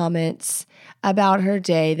mentioning comments about her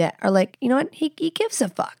day that are like, you know what? He gives a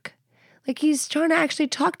fuck. Like he's trying to actually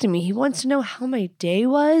talk to me. He wants to know how my day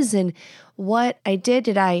was and what I did.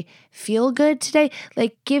 Did I feel good today?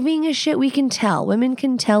 Like giving a shit, we can tell. Women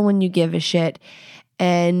can tell when you give a shit.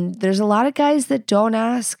 And there's a lot of guys that don't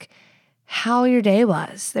ask how your day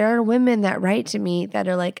was. There are women that write to me that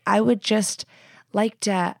are like, I would just like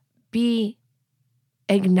to be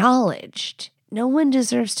acknowledged. No one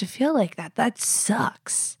deserves to feel like that. That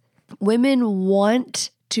sucks. Women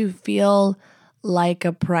want to feel like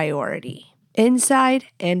a priority inside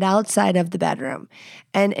and outside of the bedroom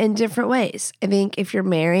and in different ways. I think if you're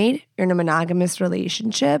married, you're in a monogamous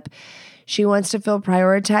relationship, she wants to feel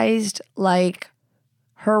prioritized, like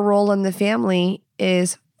her role in the family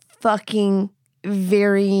is fucking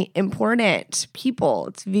very important. People,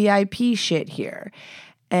 it's VIP shit here.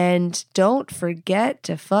 And don't forget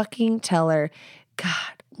to fucking tell her,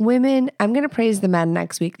 God, women, I'm going to praise the men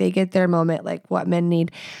next week. They get their moment, like what men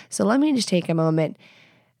need. So let me just take a moment.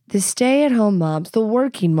 The stay-at-home moms, the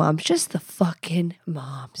working moms, just the fucking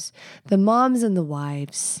moms, the moms and the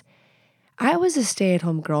wives. I was a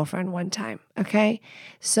stay-at-home girlfriend one time, okay?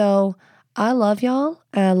 So I love y'all.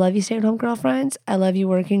 I love you stay-at-home girlfriends. I love you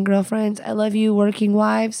working girlfriends. I love you working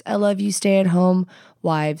wives. I love you stay-at-home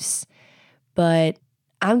wives. But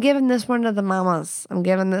I'm giving this one to the mamas. I'm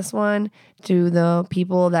giving this one to the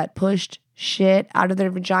people that pushed shit out of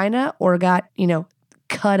their vagina or got,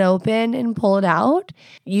 cut open and pulled out.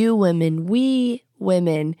 You women, we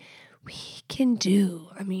women, we can do.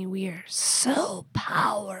 We are so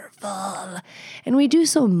powerful and we do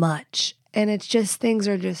so much. And it's just things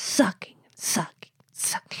are just sucking,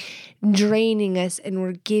 draining us, and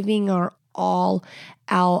we're giving our all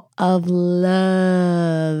out of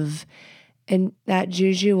love. And that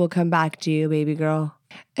juju will come back to you, baby girl.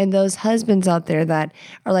 And those husbands out there that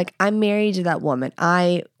are like, I'm married to that woman.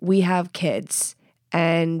 We have kids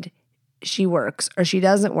and she works, or she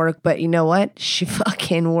doesn't work, but you know what? She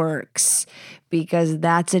fucking works, because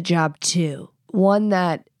that's a job too. One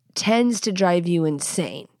that tends to drive you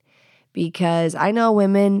insane, because I know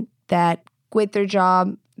women that quit their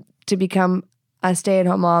job to become a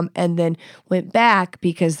stay-at-home mom and then went back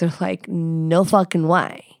because they're like, no fucking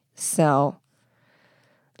way. So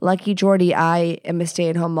lucky Jordy, I am a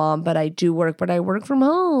stay-at-home mom, but I do work, but I work from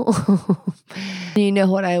home. You know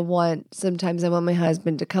what I want? Sometimes I want my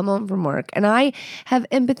husband to come home from work, and I have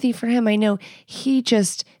empathy for him. I know he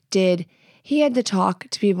had to talk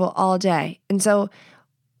to people all day. And so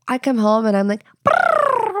I come home and I'm like,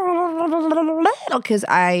 because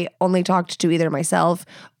I only talked to either myself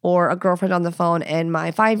or a girlfriend on the phone and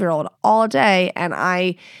my 5-year-old all day, and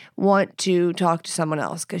I want to talk to someone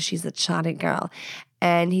else because she's a chatty girl.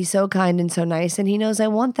 And he's so kind and so nice, and he knows I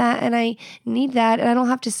want that and I need that, and I don't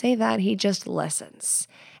have to say that. He just listens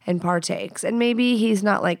and partakes. And maybe he's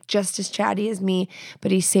not like just as chatty as me, but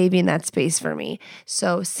he's saving that space for me.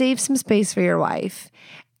 So save some space for your wife.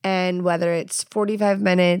 And whether it's 45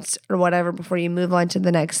 minutes or whatever before you move on to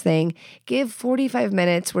the next thing, give 45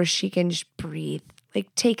 minutes where she can just breathe.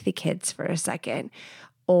 Like take the kids for a second,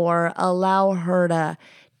 or allow her to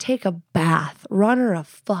take a bath, run her a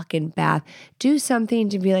fucking bath, do something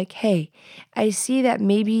to be like, hey, I see that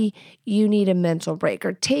maybe you need a mental break,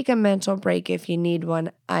 or take a mental break if you need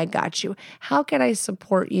one. I got you. How can I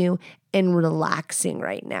support you in relaxing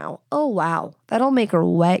right now? Oh, wow. That'll make her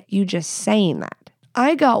wet, you just saying that.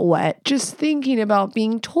 I got wet just thinking about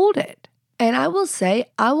being told it. And I will say,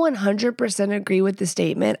 I 100% agree with the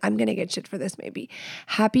statement. I'm going to get shit for this maybe.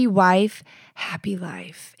 Happy wife, happy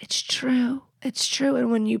life. It's true. It's true.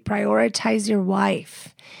 And when you prioritize your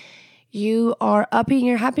wife, you are upping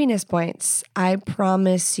your happiness points. I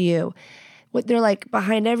promise you. What they're like,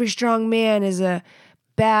 behind every strong man is a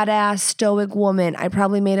badass, stoic woman. I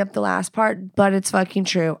probably made up the last part, but it's fucking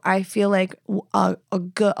true. I feel like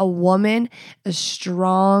a woman, a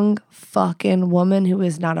strong fucking woman who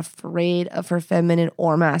is not afraid of her feminine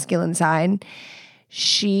or masculine side,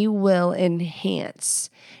 she will enhance.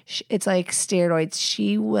 It's like steroids.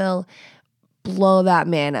 She will blow that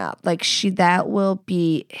man up. Like that will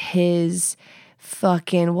be his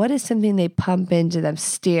fucking, what is something they pump into them?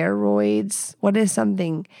 Steroids? What is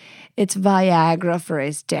something? It's Viagra for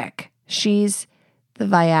his dick. She's the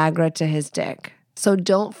Viagra to his dick. So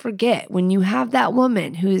don't forget, when you have that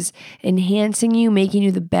woman who's enhancing you, making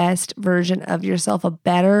you the best version of yourself, a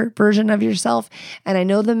better version of yourself. And I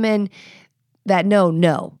know the men that know,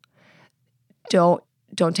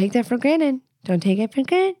 don't take that for granted. Don't take it for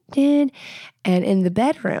granted. And in the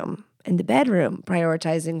bedroom,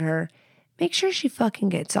 prioritizing her, make sure she fucking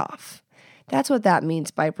gets off. That's what that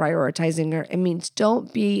means by prioritizing her. It means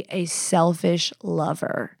don't be a selfish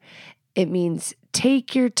lover. It means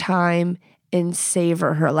take your time and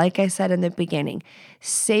savor her. Like I said in the beginning,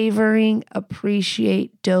 savoring,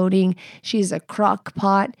 appreciate, doting. She's a crock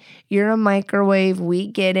pot. You're a microwave. We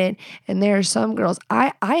get it. And there are some girls,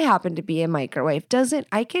 I happen to be a microwave.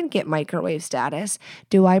 I can get microwave status.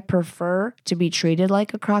 Do I prefer to be treated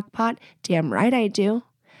like a crock pot? Damn right I do.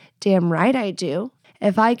 Damn right I do.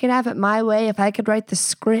 If I could have it my way, if I could write the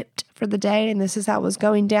script for the day and this is how it was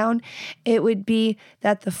going down, it would be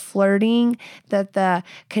that the flirting, that the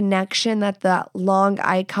connection, that the long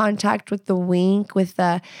eye contact with the wink, with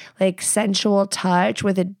the like sensual touch,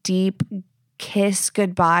 with a deep kiss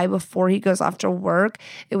goodbye before he goes off to work.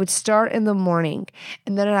 It would start in the morning.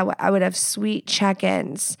 And then I would have sweet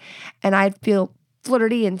check-ins and I'd feel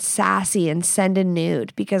flirty and sassy and send a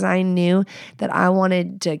nude because I knew that I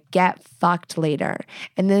wanted to get fucked later.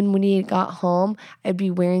 And then when he got home, I'd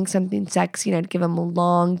be wearing something sexy and I'd give him a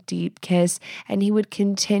long, deep kiss and he would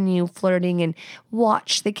continue flirting and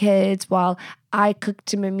watch the kids while I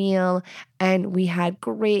cooked him a meal and we had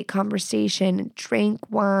great conversation, drank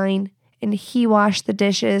wine, and he washed the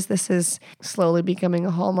dishes. This is slowly becoming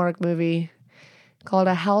a Hallmark movie called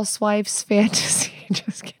A Housewife's Fantasy.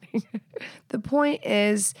 Just kidding. The point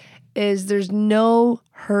is there's no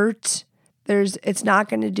hurt. It's not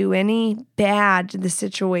going to do any bad to the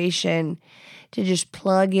situation to just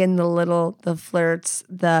plug in the flirts,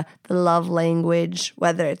 the love language,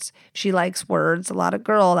 whether it's she likes words, a lot of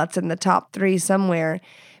girl, that's in the top 3 somewhere.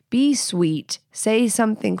 Be sweet. Say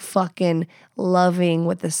something fucking loving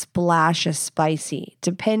with a splash of spicy.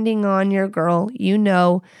 Depending on your girl,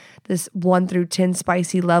 this 1 through 10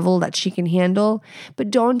 spicy level that she can handle.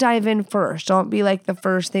 But don't dive in first. Don't be like the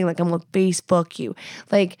first thing, like I'm going to Facebook you.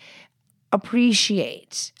 Like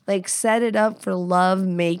appreciate. Like set it up for love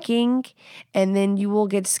making and then you will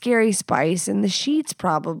get scary spice in the sheets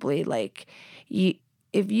probably. Like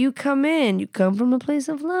if you come from a place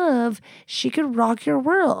of love, she could rock your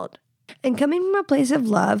world. And coming from a place of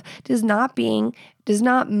love does not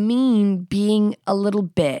mean being a little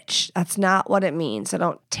bitch. That's not what it means. So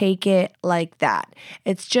don't take it like that.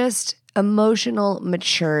 It's just emotional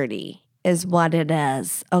maturity is what it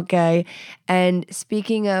is, okay? And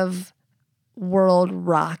speaking of world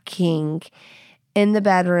rocking, in the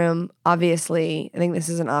bedroom, obviously, I think this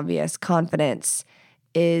is an obvious, confidence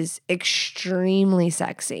is extremely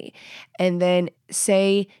sexy. And then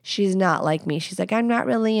say she's not like me. She's like, I'm not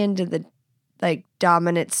really into the like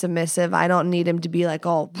dominant submissive. I don't need him to be like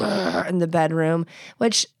all in the bedroom,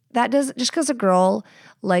 which that doesn't, just because a girl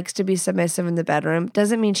likes to be submissive in the bedroom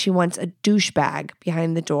doesn't mean she wants a douchebag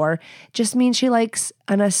behind the door. Just means she likes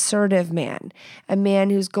an assertive man, a man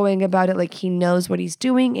who's going about it like he knows what he's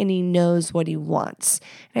doing and he knows what he wants.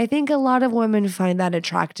 And I think a lot of women find that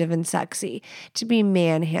attractive and sexy, to be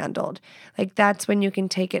manhandled. Like that's when you can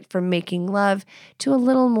take it from making love to a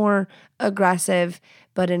little more aggressive,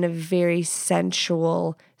 but in a very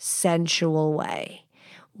sensual way.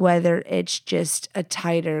 Whether it's just a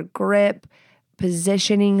tighter grip,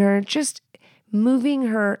 positioning her, just moving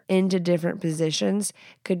her into different positions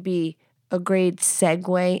could be a great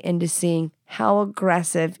segue into seeing how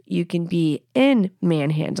aggressive you can be in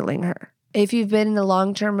manhandling her. If you've been in a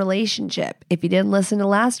long-term relationship, if you didn't listen to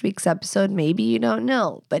last week's episode, maybe you don't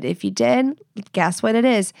know. But if you did, guess what it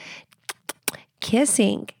is?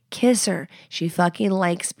 Kissing. Kiss her. She fucking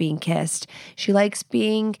likes being kissed. She likes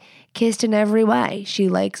being kissed in every way. She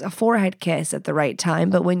likes a forehead kiss at the right time,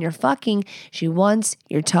 but when you're fucking, she wants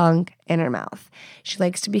your tongue in her mouth. She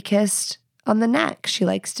likes to be kissed on the neck. She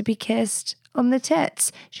likes to be kissed on the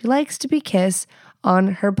tits. She likes to be kissed on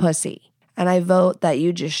her pussy. And I vote that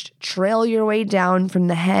you just trail your way down from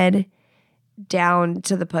the head down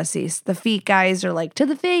to the pussies. The feet guys are like, to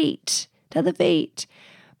the feet.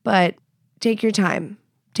 But take your time.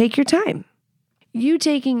 Take your time. You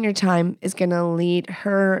taking your time is going to lead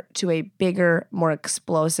her to a bigger, more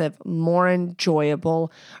explosive, more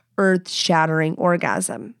enjoyable, earth-shattering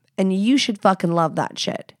orgasm. And you should fucking love that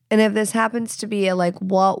shit. And if this happens to be a like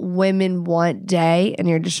what women want day and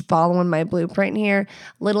you're just following my blueprint here,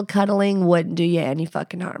 little cuddling wouldn't do you any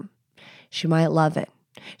fucking harm. She might love it.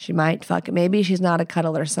 She might fucking, maybe she's not a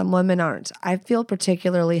cuddler. Some women aren't. I feel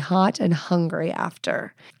particularly hot and hungry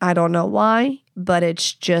after. I don't know why, but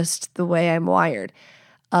it's just the way I'm wired.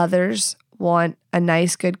 Others want a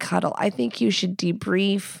nice, good cuddle. I think you should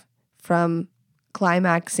debrief from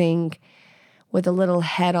climaxing with a little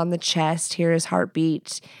head on the chest, hear his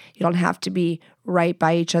heartbeat. You don't have to be right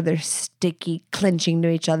by each other, sticky, clenching to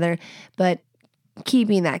each other, but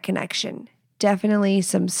keeping that connection. Definitely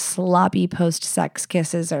some sloppy post-sex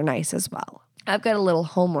kisses are nice as well. I've got a little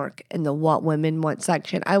homework in the What Women Want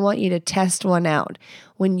section. I want you to test one out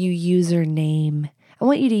when you use her name. I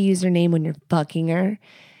want you to use her name when you're fucking her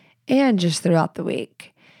and just throughout the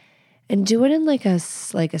week. And do it in like a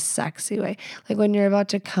sexy way. Like when you're about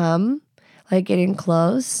to come, like getting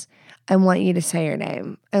close, I want you to say your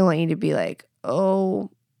name. I want you to be like,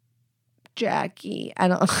 oh, Jackie.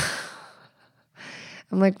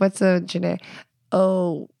 I'm like, what's a generic?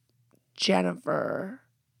 Oh, Jennifer,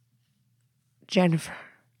 I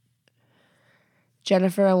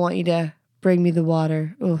want you to bring me the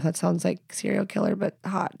water. Oh, that sounds like serial killer, but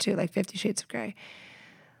hot too, like 50 Shades of Grey.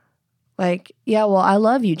 Like, yeah, well, I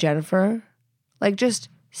love you, Jennifer. Like, just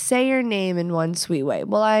say your name in one sweet way.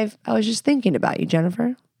 Well, I was just thinking about you,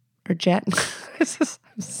 Jennifer. Or Jet. This is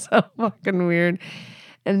so fucking weird.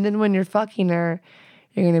 And then when you're fucking her,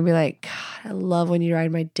 you're going to be like, God, I love when you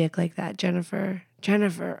ride my dick like that, Jennifer.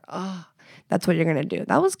 Oh, that's what you're going to do.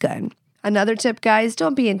 That was good. Another tip, guys,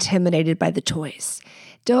 don't be intimidated by the toys.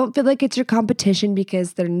 Don't feel like it's your competition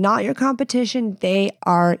because they're not your competition. They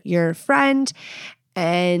are your friend.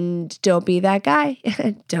 And don't be that guy.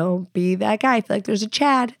 Don't be that guy. I feel like there's a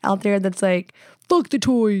Chad out there that's like, fuck the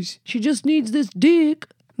toys. She just needs this dick.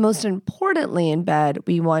 Most importantly in bed,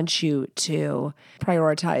 we want you to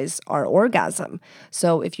prioritize our orgasm.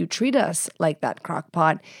 So if you treat us like that crock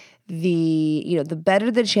pot, the better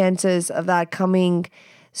the chances of that coming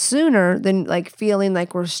sooner than like feeling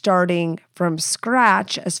like we're starting from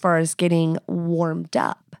scratch as far as getting warmed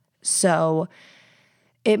up. So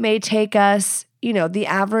it may take us, the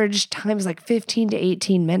average time is like 15 to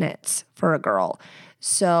 18 minutes for a girl.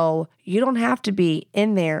 So you don't have to be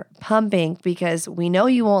in there pumping because we know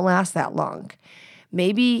you won't last that long.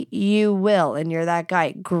 Maybe you will and you're that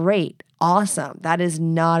guy. Great. Awesome. That is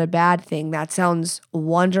not a bad thing. That sounds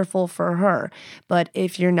wonderful for her. But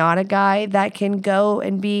if you're not a guy that can go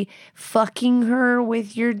and be fucking her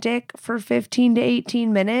with your dick for 15 to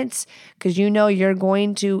 18 minutes because you know you're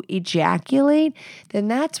going to ejaculate, then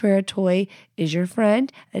that's where a toy is your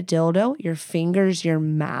friend, a dildo, your fingers, your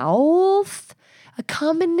mouth, a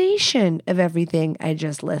combination of everything I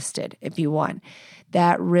just listed if you want.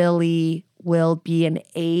 That really will be an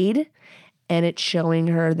aid. And it's showing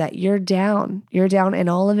her that you're down, and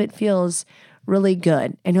all of it feels really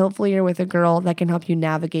good. And hopefully you're with a girl that can help you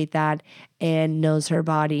navigate that and knows her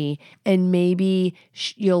body. And maybe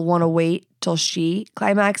you'll want to wait till she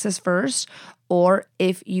climaxes first. Or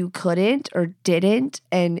if you couldn't or didn't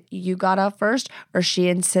and you got off first, or she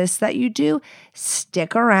insists that you do,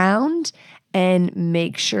 stick around and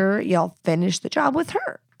make sure y'all finish the job with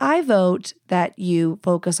her. I vote that you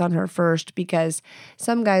focus on her first because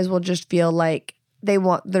some guys will just feel like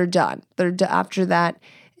they're done. After that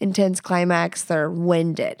intense climax, they're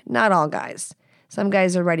winded. Not all guys. Some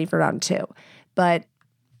guys are ready for round 2. But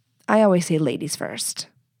I always say ladies first.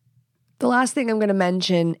 The last thing I'm going to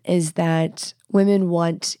mention is that women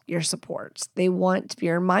want your support. They want to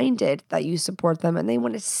be reminded that you support them, and they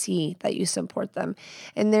want to see that you support them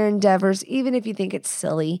in their endeavors, even if you think it's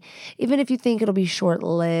silly, even if you think it'll be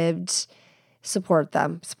short-lived. Support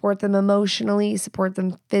them. Support them emotionally, support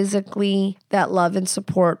them physically. That love and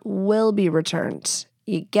support will be returned.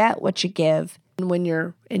 You get what you give. And when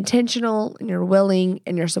you're intentional and you're willing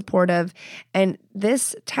and you're supportive, and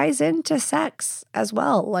this ties into sex as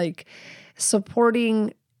well, like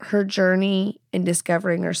supporting her journey in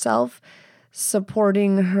discovering herself,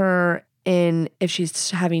 supporting her in if she's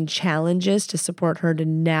having challenges, to support her to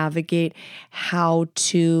navigate how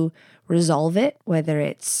to resolve it, whether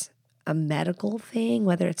it's a medical thing,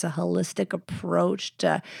 whether it's a holistic approach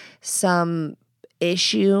to some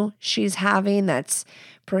issue she's having that's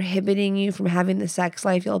prohibiting you from having the sex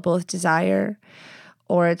life you'll both desire,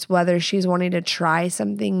 or it's whether she's wanting to try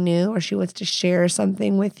something new or she wants to share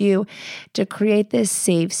something with you, to create this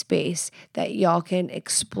safe space that y'all can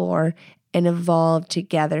explore and evolve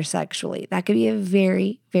together sexually. That could be a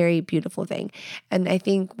very, very beautiful thing. And I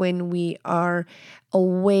think when we are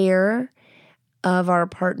aware of our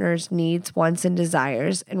partner's needs, wants, and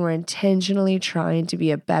desires, and we're intentionally trying to be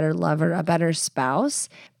a better lover, a better spouse,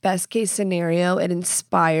 best case scenario, it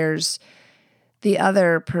inspires the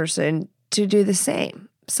other person to do the same,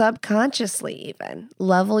 subconsciously even.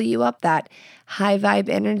 Level you up. That high vibe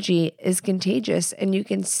energy is contagious, and you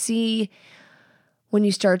can see when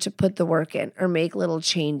you start to put the work in or make little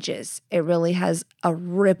changes, it really has a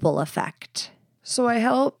ripple effect. So I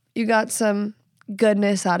hope you got some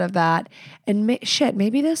goodness out of that. And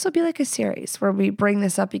maybe this will be like a series where we bring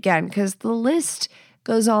this up again, because the list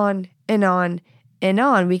goes on and on and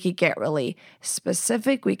on. We could get really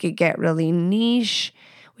specific. We could get really niche.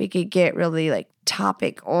 We could get really like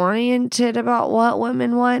topic oriented about what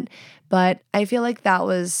women want. But I feel like that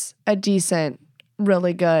was a decent,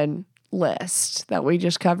 really good list that we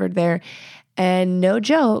just covered there. And no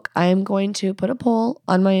joke, I'm going to put a poll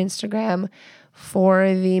on my Instagram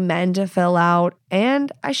for the men to fill out,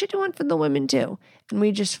 and I should do one for the women too. And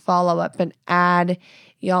we just follow up and add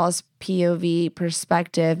y'all's POV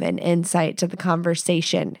perspective and insight to the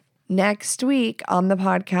conversation. Next week on the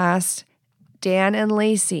podcast, Dan and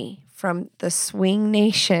Lacey from the Swing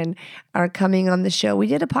Nation are coming on the show. We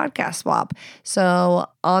did a podcast swap. So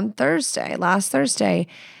on last Thursday,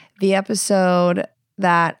 the episode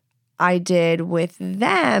that I did with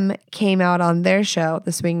them came out on their show,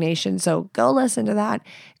 The Swing Nation. So go listen to that.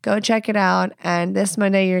 Go check it out. And this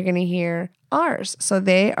Monday, you're going to hear ours. So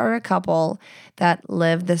they are a couple that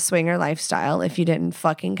live the swinger lifestyle, if you didn't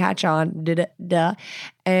fucking catch on. Duh.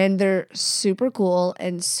 And they're super cool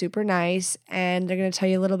and super nice. And they're going to tell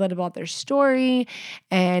you a little bit about their story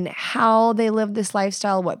and how they live this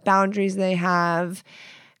lifestyle, what boundaries they have.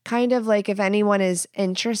 Kind of like if anyone is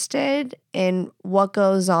interested in what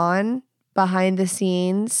goes on behind the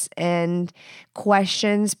scenes and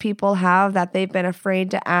questions people have that they've been afraid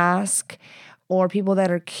to ask, or people that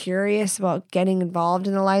are curious about getting involved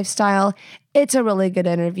in the lifestyle, it's a really good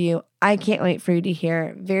interview. I can't wait for you to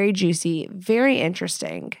hear. Very juicy, very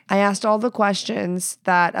interesting. I asked all the questions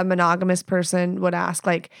that a monogamous person would ask,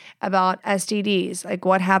 like about STDs, like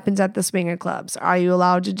what happens at the swinger clubs? Are you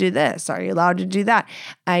allowed to do this? Are you allowed to do that?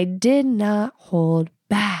 I did not hold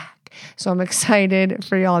back. So I'm excited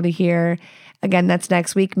for y'all to hear. Again, that's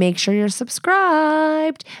next week. Make sure you're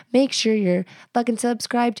subscribed. Make sure you're fucking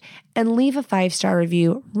subscribed and leave a 5-star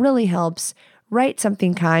review. Really helps. Write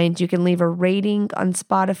something kind. You can leave a rating on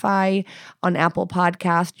Spotify, on Apple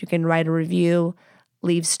Podcast. You can write a review,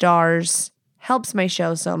 leave stars. Helps my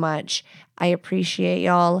show so much. I appreciate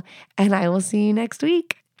y'all, and I will see you next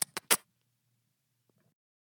week.